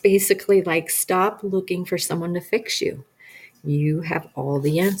 it's basically like stop looking for someone to fix you. You have all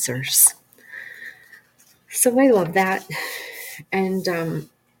the answers. So I love that. And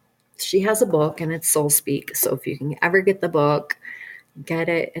she has a book and it's Soul Speak. So if you can ever get the book, get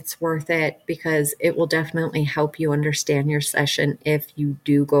it. It's worth it because it will definitely help you understand your session if you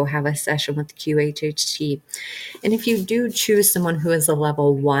do go have a session with QHHT. And if you do choose someone who is a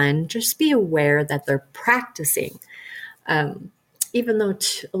level 1, just be aware that they're practicing. Even though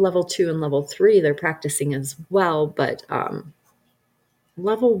level 2 and level 3, they're practicing as well, but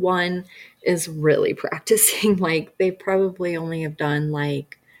level 1 is really practicing. Like they probably only have done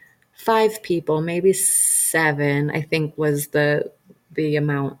like 5 people, maybe 7, I think was the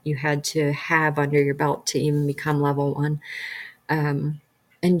amount you had to have under your belt to even become level 1.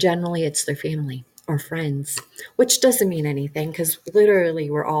 And generally it's their family or friends, which doesn't mean anything because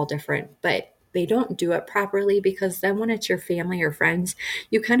literally we're all different, but they don't do it properly because then when it's your family or friends,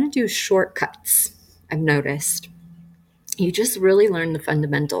 you kind of do shortcuts. I've noticed. You just really learn the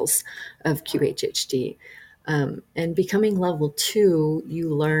fundamentals of QHHD. And becoming level 2,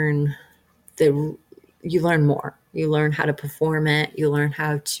 you learn more. You learn how to perform it. You learn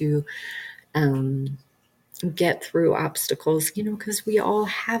how to get through obstacles, because we all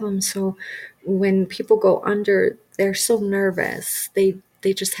have them. So when people go under, they're so nervous. They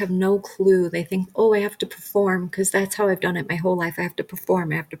just have no clue. They think, oh, I have to perform because that's how I've done it my whole life. I have to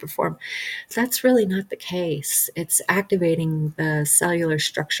perform. I have to perform. That's really not the case. It's activating the cellular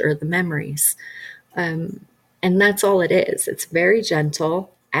structure, the memories. And that's all it is. It's very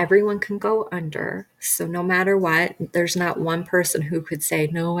gentle. Everyone can go under. So no matter what, there's not one person who could say,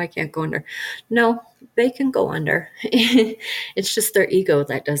 no, I can't go under. No, they can go under. It's just their ego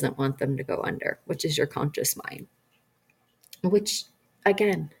that doesn't want them to go under, which is your conscious mind, which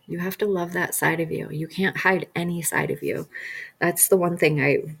again, you have to love that side of you. You can't hide any side of you. That's the one thing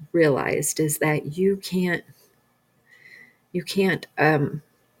I realized is that you can't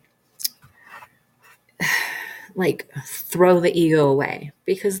like throw the ego away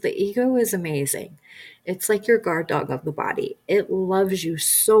because the ego is amazing. It's like your guard dog of the body. It loves you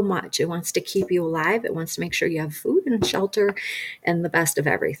so much. It wants to keep you alive. It wants to make sure you have food and shelter and the best of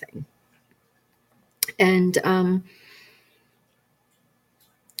everything. And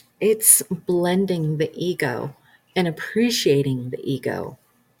it's blending the ego and appreciating the ego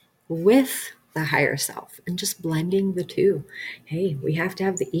with the higher self and just blending the two. Hey, we have to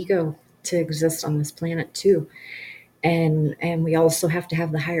have the ego to exist on this planet too. And we also have to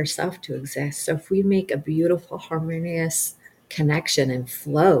have the higher self to exist. So if we make a beautiful harmonious connection and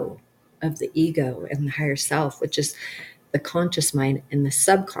flow of the ego and the higher self, which is the conscious mind and the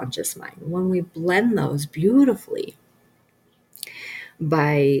subconscious mind, when we blend those beautifully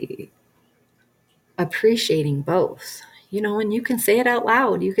by appreciating both, and you can say it out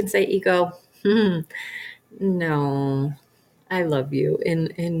loud. You can say, ego, no, I love you,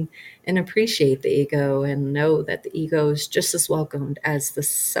 and appreciate the ego and know that the ego is just as welcomed as the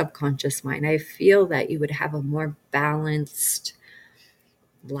subconscious mind. I feel that you would have a more balanced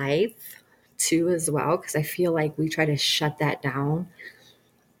life too as well, because I feel like we try to shut that down,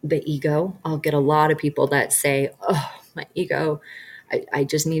 the ego. I'll get a lot of people that say, oh, my ego, I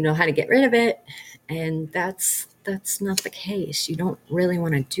just need to know how to get rid of it. And that's not the case. You don't really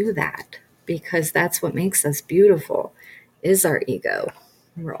want to do that because that's what makes us beautiful is our ego.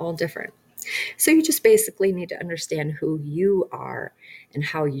 We're all different. So you just basically need to understand who you are and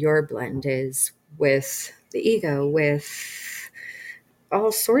how your blend is with the ego, with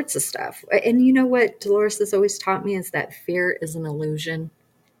all sorts of stuff. And you know what Dolores has always taught me is that fear is an illusion.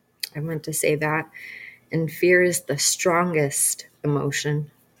 I meant to say that. And fear is the strongest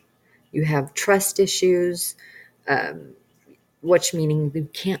emotion. You have trust issues, which meaning you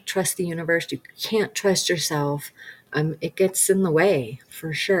can't trust the universe, you can't trust yourself. It gets in the way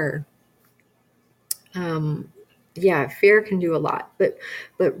for sure. Yeah, fear can do a lot, but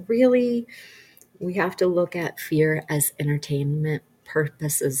really, we have to look at fear as entertainment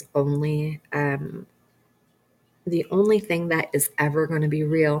purposes only. The only thing that is ever going to be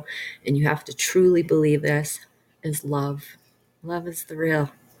real, and you have to truly believe this, is love. Love is the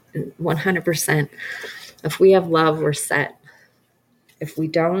real, 100%. If we have love, we're set. If we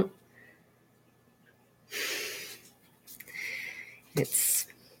don't, it's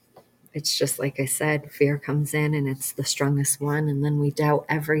it's just like I said, fear comes in and it's the strongest one, and then we doubt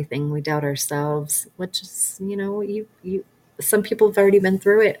everything. We doubt ourselves, which is, you some people have already been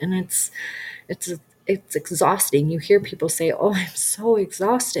through it, and it's it's exhausting. You hear people say, "Oh, I'm so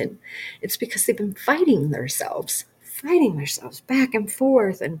exhausted." It's because they've been fighting themselves back and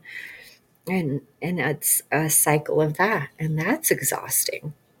forth, and it's a cycle of that, and that's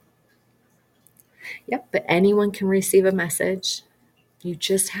exhausting. Yep, but anyone can receive a message. You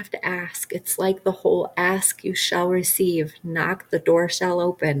just have to ask. It's like the whole ask, you shall receive, knock, the door shall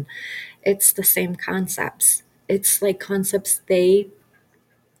open. It's the same concepts. It's like concepts they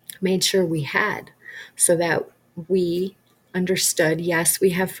made sure we had so that we understood yes,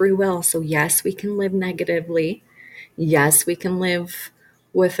 we have free will. So, yes, we can live negatively. Yes, we can live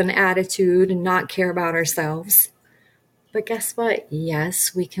with an attitude and not care about ourselves. But guess what?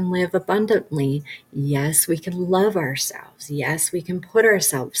 Yes, we can live abundantly. Yes, we can love ourselves. Yes, we can put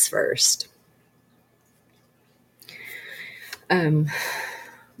ourselves first. Um,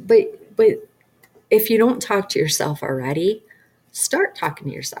 but if you don't talk to yourself already, start talking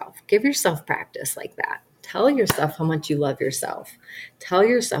to yourself. Give yourself practice like that. Tell yourself how much you love yourself. Tell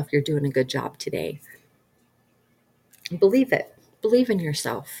yourself you're doing a good job today. Believe it. Believe in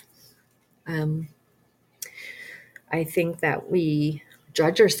yourself. Um, I think that we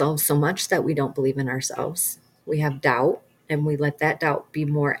judge ourselves so much that we don't believe in ourselves. We have doubt, and we let that doubt be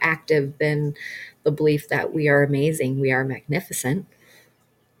more active than the belief that we are amazing, we are magnificent.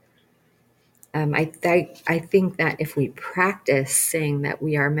 I think that if we practice saying that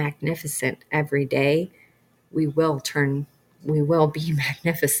we are magnificent every day, we will turn, we will be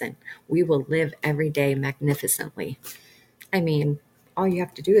magnificent. We will live every day magnificently. I mean, all you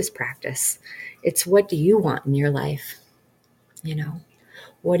have to do is practice. It's what do you want in your life? You know,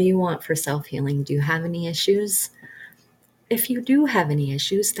 what do you want for self healing? Do you have any issues? If you do have any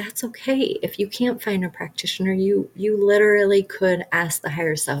issues, that's okay. If you can't find a practitioner, you literally could ask the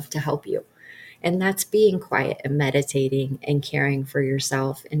higher self to help you. And that's being quiet and meditating and caring for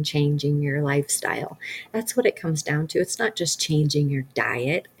yourself and changing your lifestyle. That's what it comes down to. It's not just changing your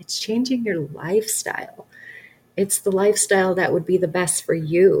diet, it's changing your lifestyle. It's the lifestyle that would be the best for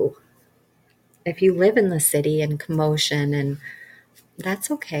you. If you live in the city and commotion, and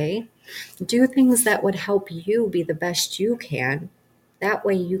that's okay. Do things that would help you be the best you can. That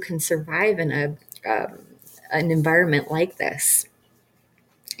way you can survive in an environment like this,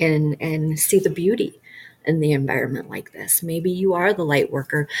 and see the beauty in the environment like this. Maybe you are the light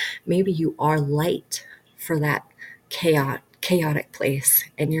worker. Maybe you are light for that chaotic place,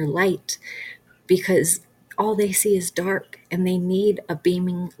 and you're light because all they see is dark, and they need a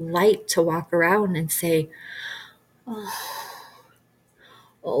beaming light to walk around and say, "Oh,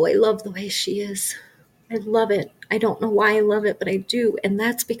 I love the way she is. I love it. I don't know why I love it, but I do." And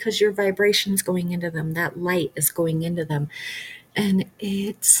that's because your vibration's going into them. That light is going into them. And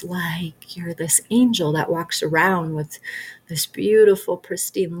it's like you're this angel that walks around with this beautiful,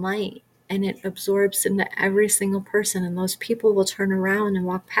 pristine light. And it absorbs into every single person. And those people will turn around and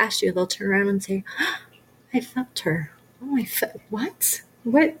walk past you. They'll turn around and say, "I felt her. Oh, I felt what?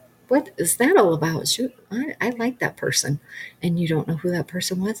 What is that all about?" I like that person. And you don't know who that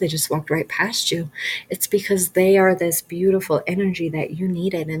person was. They just walked right past you. It's because they are this beautiful energy that you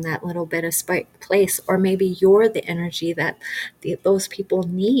needed in that little bit of place. Or maybe you're the energy that those people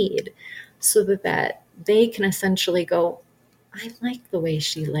need, so that they can essentially go, "I like the way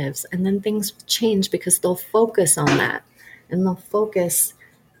she lives." And then things will change because they'll focus on that, and they'll focus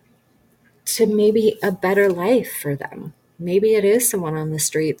to maybe a better life for them. Maybe it is someone on the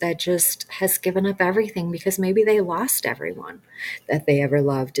street that just has given up everything because maybe they lost everyone that they ever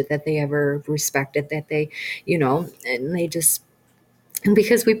loved, that they ever respected, that they, and they just, and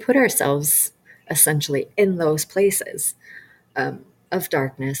because we put ourselves essentially in those places, of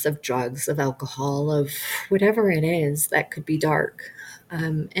darkness, of drugs, of alcohol, of whatever it is that could be dark.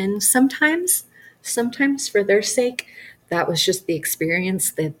 And sometimes for their sake, that was just the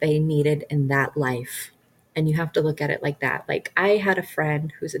experience that they needed in that life. And you have to look at it like that. Like, I had a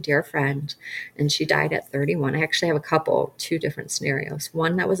friend who's a dear friend, and she died at 31. I actually have a couple, two different scenarios.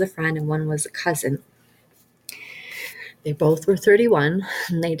 One that was a friend, and one was a cousin. They both were 31,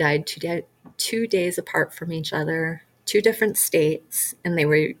 and they died 2 days apart from each other, two different states, and they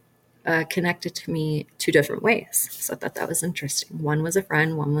were connected to me two different ways. So I thought that was interesting. One was a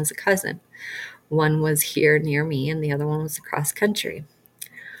friend, one was a cousin. One was here near me, and the other one was across country.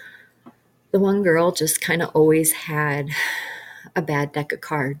 The one girl just kind of always had a bad deck of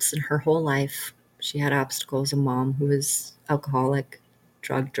cards in her whole life. She had obstacles, a mom who was alcoholic,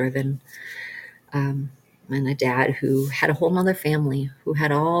 drug driven, and a dad who had a whole nother family, who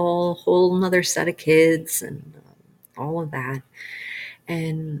had whole nother set of kids and all of that.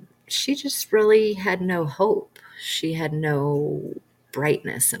 And she just really had no hope. She had no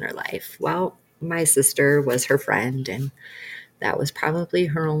brightness in her life. Well, my sister was her friend, and that was probably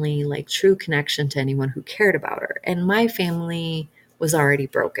her only like true connection to anyone who cared about her. And my family was already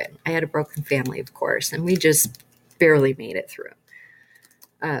broken. I had a broken family, of course, and we just barely made it through.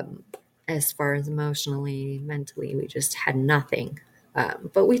 As far as emotionally, mentally, we just had nothing.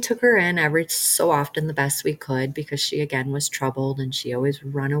 But we took her in every so often the best we could, because she again was troubled and she always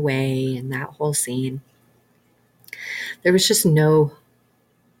run away, and that whole scene. There was just no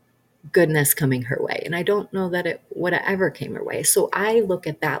goodness coming her way. And I don't know that it would have ever came her way. So I look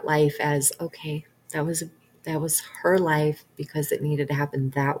at that life as, okay, that was her life because it needed to happen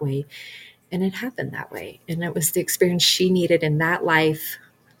that way. And it happened that way. And it was the experience she needed in that life.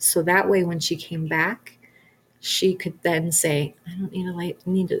 So that way, when she came back, she could then say, I don't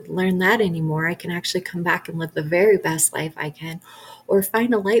need to learn that anymore. I can actually come back and live the very best life I can, or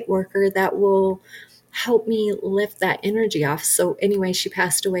find a light worker that will help me lift that energy off. So anyway, she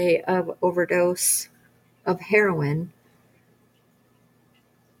passed away of overdose of heroin.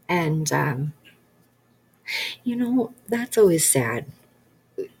 And, that's always sad.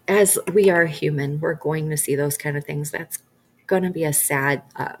 As we are human, we're going to see those kind of things. That's going to be a sad,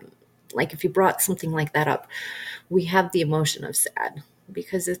 like if you brought something like that up, we have the emotion of sad,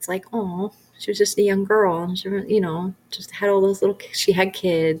 because it's like, oh, she was just a young girl, and she, just had all those she had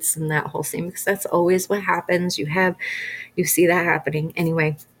kids and that whole thing, because that's always what happens. You see that happening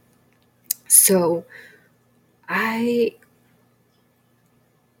anyway. So I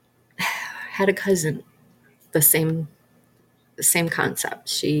had a cousin, the same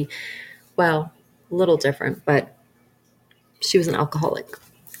concept. Well, a little different, but she was an alcoholic,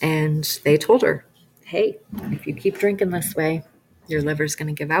 and they told her, hey, if you keep drinking this way, your liver's going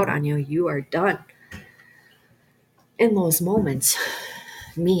to give out on you. You are done. In those moments,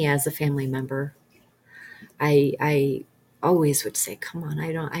 me as a family member, I always would say, come on,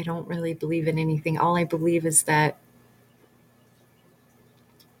 I don't really believe in anything. All I believe is that,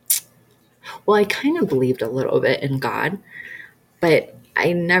 well, I kind of believed a little bit in God, but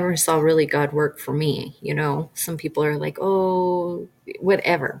I never saw really God work for me. Some people are like, oh,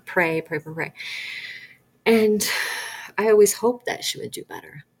 whatever, pray, pray, pray, pray. And I always hoped that she would do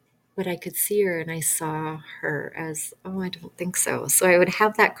better. But I could see her, and I saw her as, oh, I don't think so. So I would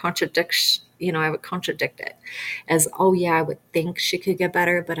have that contradiction, I would contradict it as, oh yeah, I would think she could get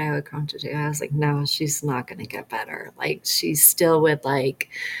better, but I would contradict it. I was like, no, she's not going to get better. Like, she still would like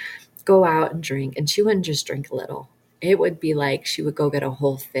go out and drink, and she wouldn't just drink a little. It would be like she would go get a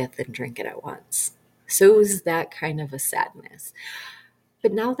whole fifth and drink it at once. So it was that kind of a sadness.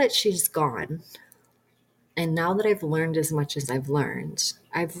 But now that she's gone, and now that I've learned as much as I've learned,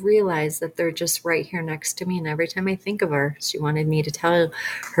 I've realized that they're just right here next to me. And every time I think of her, she wanted me to tell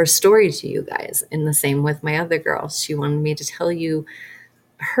her story to you guys. And the same with my other girls. She wanted me to tell you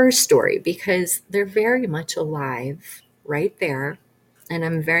her story, because they're very much alive right there. And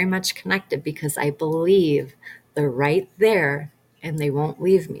I'm very much connected, because I believe they're right there and they won't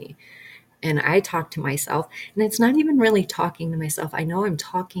leave me. And I talk to myself, and it's not even really talking to myself. I know I'm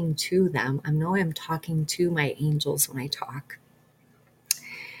talking to them. I know I'm talking to my angels when I talk.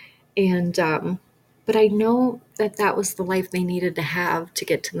 And, but I know that that was the life they needed to have to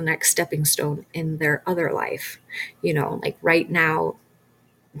get to the next stepping stone in their other life. Like right now,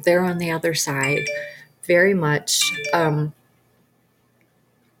 they're on the other side, very much,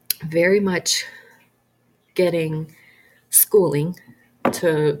 very much getting schooling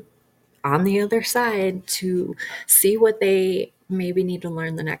to on the other side, to see what they maybe need to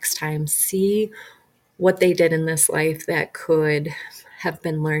learn the next time, see what they did in this life that could have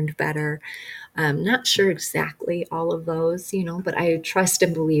been learned better. I'm not sure exactly all of those, but I trust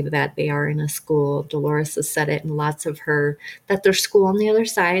and believe that they are in a school. Dolores has said it in lots of that there's school on the other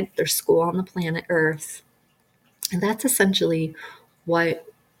side, there's school on the planet Earth. And that's essentially what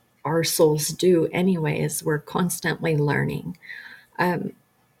our souls do anyways. We're constantly learning. And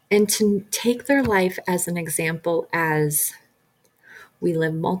to take their life as an example, as we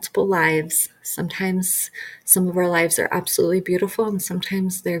live multiple lives. Sometimes some of our lives are absolutely beautiful, and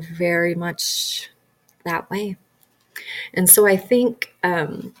sometimes they're very much that way. And so I think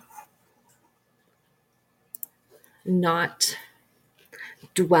not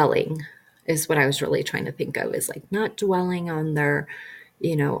dwelling is what I was really trying to think of, is like not dwelling on their,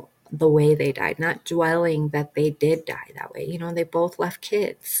 the way they died, not dwelling that they did die that way. They both left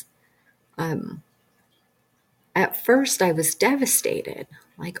kids. At first I was devastated,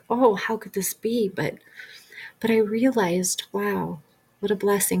 like, oh, how could this be? But I realized, wow, what a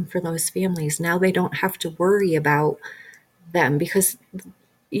blessing for those families. Now they don't have to worry about them, because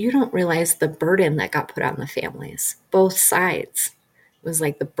you don't realize the burden that got put on the families, both sides. It was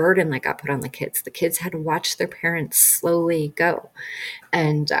like the burden that got put on the kids. The kids had to watch their parents slowly go.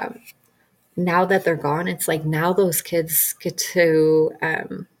 And now that they're gone, it's like now those kids get to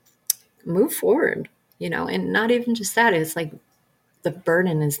move forward, and not even just that. It's like the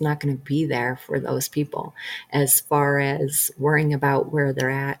burden is not going to be there for those people, as far as worrying about where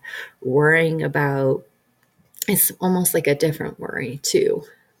they're at, worrying about, it's almost like a different worry too.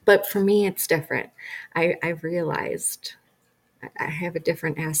 But for me, it's different. I realized I have a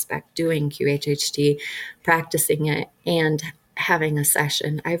different aspect doing QHHT, practicing it, and having a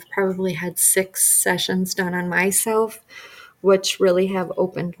session. I've probably had 6 sessions done on myself, which really have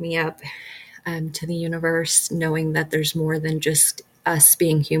opened me up to the universe, knowing that there's more than just us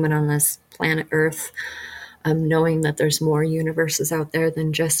being human on this planet Earth, knowing that there's more universes out there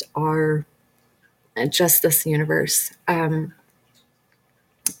than just this universe. And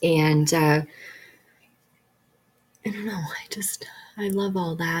I don't know, I love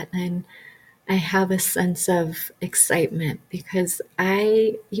all that. And I have a sense of excitement, because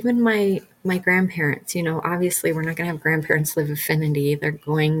even my grandparents, obviously we're not going to have grandparents live infinity. They're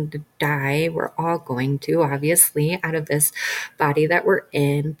going to die. We're all going to, obviously, out of this body that we're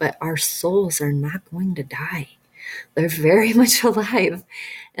in, but our souls are not going to die. They're very much alive,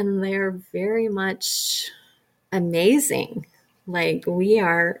 and they're very much amazing. Like, we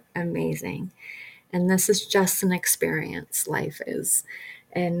are amazing. And this is just an experience, life is.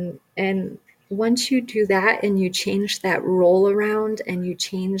 And once you do that and you change that roll around and you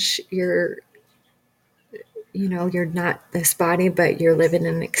change you're not this body, but you're living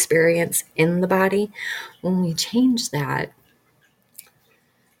an experience in the body. When we change that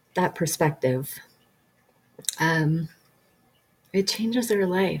perspective, it changes our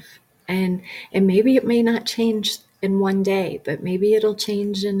life. And maybe it may not change in one day, but maybe it'll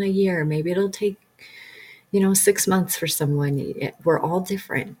change in a year. Maybe it'll take 6 months for someone. We're all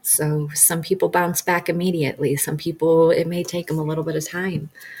different. So some people bounce back immediately. Some people, it may take them a little bit of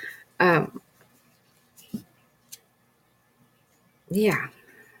time. Yeah.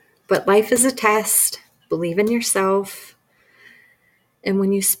 But life is a test. Believe in yourself. And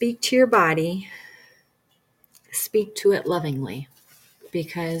when you speak to your body, speak to it lovingly,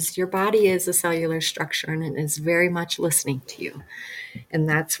 because your body is a cellular structure and it is very much listening to you. And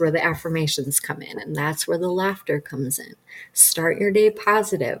that's where the affirmations come in, and that's where the laughter comes in. Start your day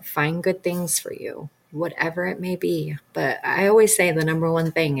positive. Find good things for you, whatever it may be. But I always say the number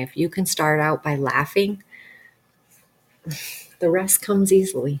one thing, if you can start out by laughing, the rest comes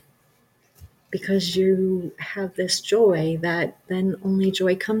easily, because you have this joy that then only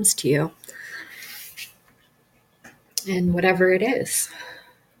joy comes to you. And whatever it is.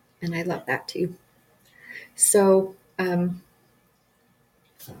 And I love that too. So I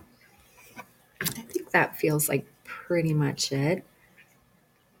think that feels like pretty much it.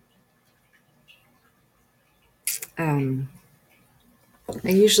 I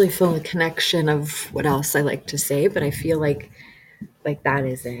usually feel a connection of what else I like to say, but I feel like that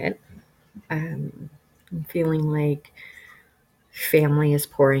is it. I'm feeling like family is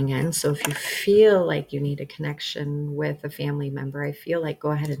pouring in. So if you feel like you need a connection with a family member, I feel like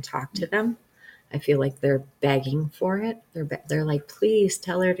go ahead and talk to them. I feel like they're begging for it. They're like, please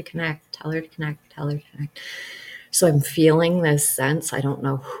tell her to connect, tell her to connect, tell her to connect. So I'm feeling this sense. I don't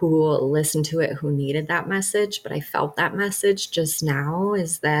know who listened to it, who needed that message, but I felt that message just now,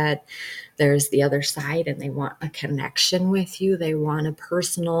 is that there's the other side and they want a connection with you. They want a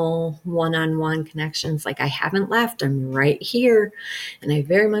personal one-on-one connection. It's like, I haven't left. I'm right here and I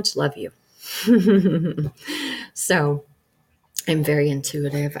very much love you. So I'm very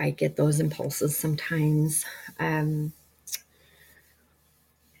intuitive. I get those impulses sometimes.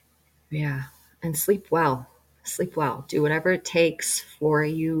 Yeah. And sleep well. Sleep well. Do whatever it takes for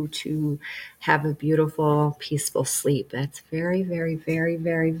you to have a beautiful, peaceful sleep. That's very, very, very,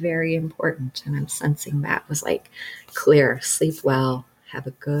 very, very important. And I'm sensing that was like clear. Sleep well. Have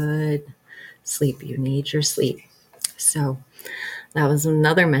a good sleep. You need your sleep. So that was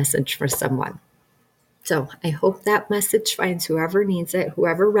another message for someone. So I hope that message finds whoever needs it,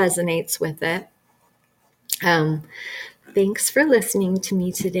 whoever resonates with it. Thanks for listening to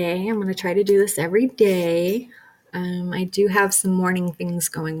me today. I'm going to try to do this every day. I do have some morning things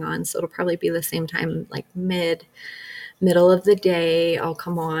going on, so it'll probably be the same time, like middle of the day. I'll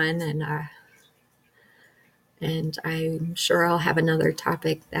come on, and I'm sure I'll have another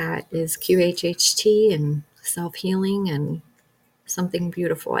topic that is QHHT and self-healing and something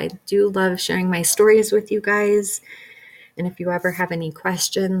beautiful. I do love sharing my stories with you guys. And if you ever have any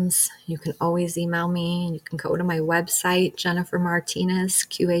questions, you can always email me. You can go to my website,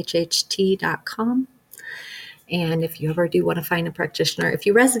 jennifermartinezqhht.com. And if you ever do want to find a practitioner, if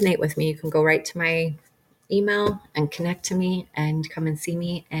you resonate with me, you can go right to my email and connect to me and come and see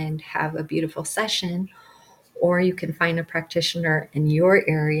me and have a beautiful session. Or you can find a practitioner in your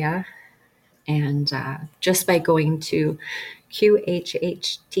area. And just by going to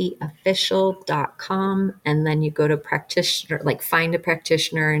qhhtofficial.com, and then you go to practitioner, like find a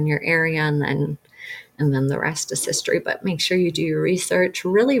practitioner in your area, and then the rest is history. But make sure you do your research,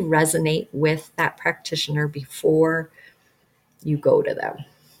 really resonate with that practitioner before you go to them.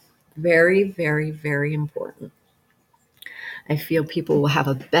 Very, very, very important. I feel people will have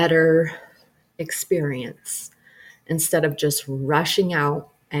a better experience instead of just rushing out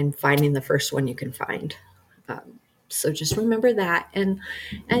and finding the first one you can find. So just remember that, and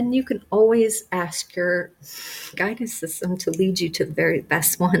you can always ask your guidance system to lead you to the very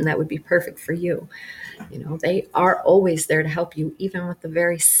best one that would be perfect for you. You know, they are always there to help you, even with the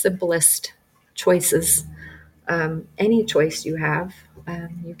very simplest choices. Any choice you have,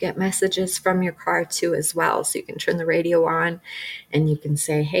 you get messages from your car too as well. So you can turn the radio on and you can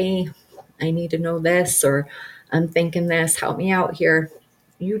say, hey, I need to know this, or I'm thinking this, help me out here.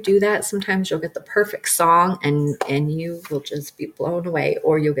 You do that, sometimes you'll get the perfect song and you will just be blown away,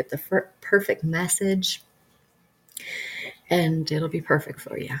 or you'll get the perfect message and it'll be perfect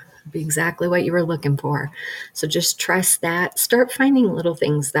for you. It'll be exactly what you were looking for. So just trust that. Start finding little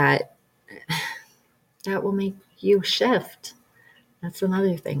things that will make you shift. That's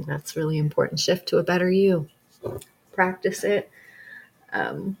another thing that's really important. Shift to a better you. Practice it.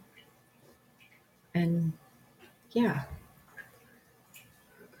 And yeah.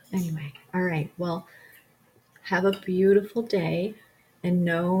 Anyway, all right. Well, have a beautiful day and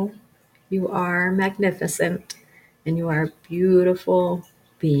know you are magnificent and you are a beautiful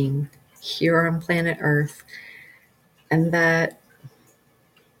being here on planet Earth, and that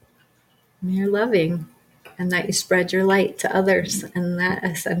you're loving and that you spread your light to others, and that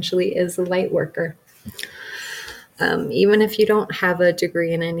essentially is a light worker. Even if you don't have a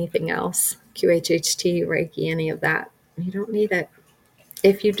degree in anything else, QHHT, Reiki, any of that, you don't need it.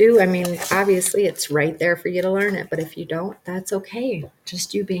 If you do, I mean, obviously it's right there for you to learn it, but if you don't, that's okay.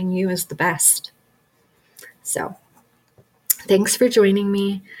 Just you being you is the best. So thanks for joining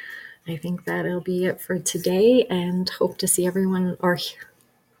me. I think that'll be it for today, and hope to see everyone,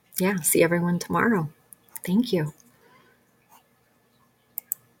 see everyone tomorrow. Thank you.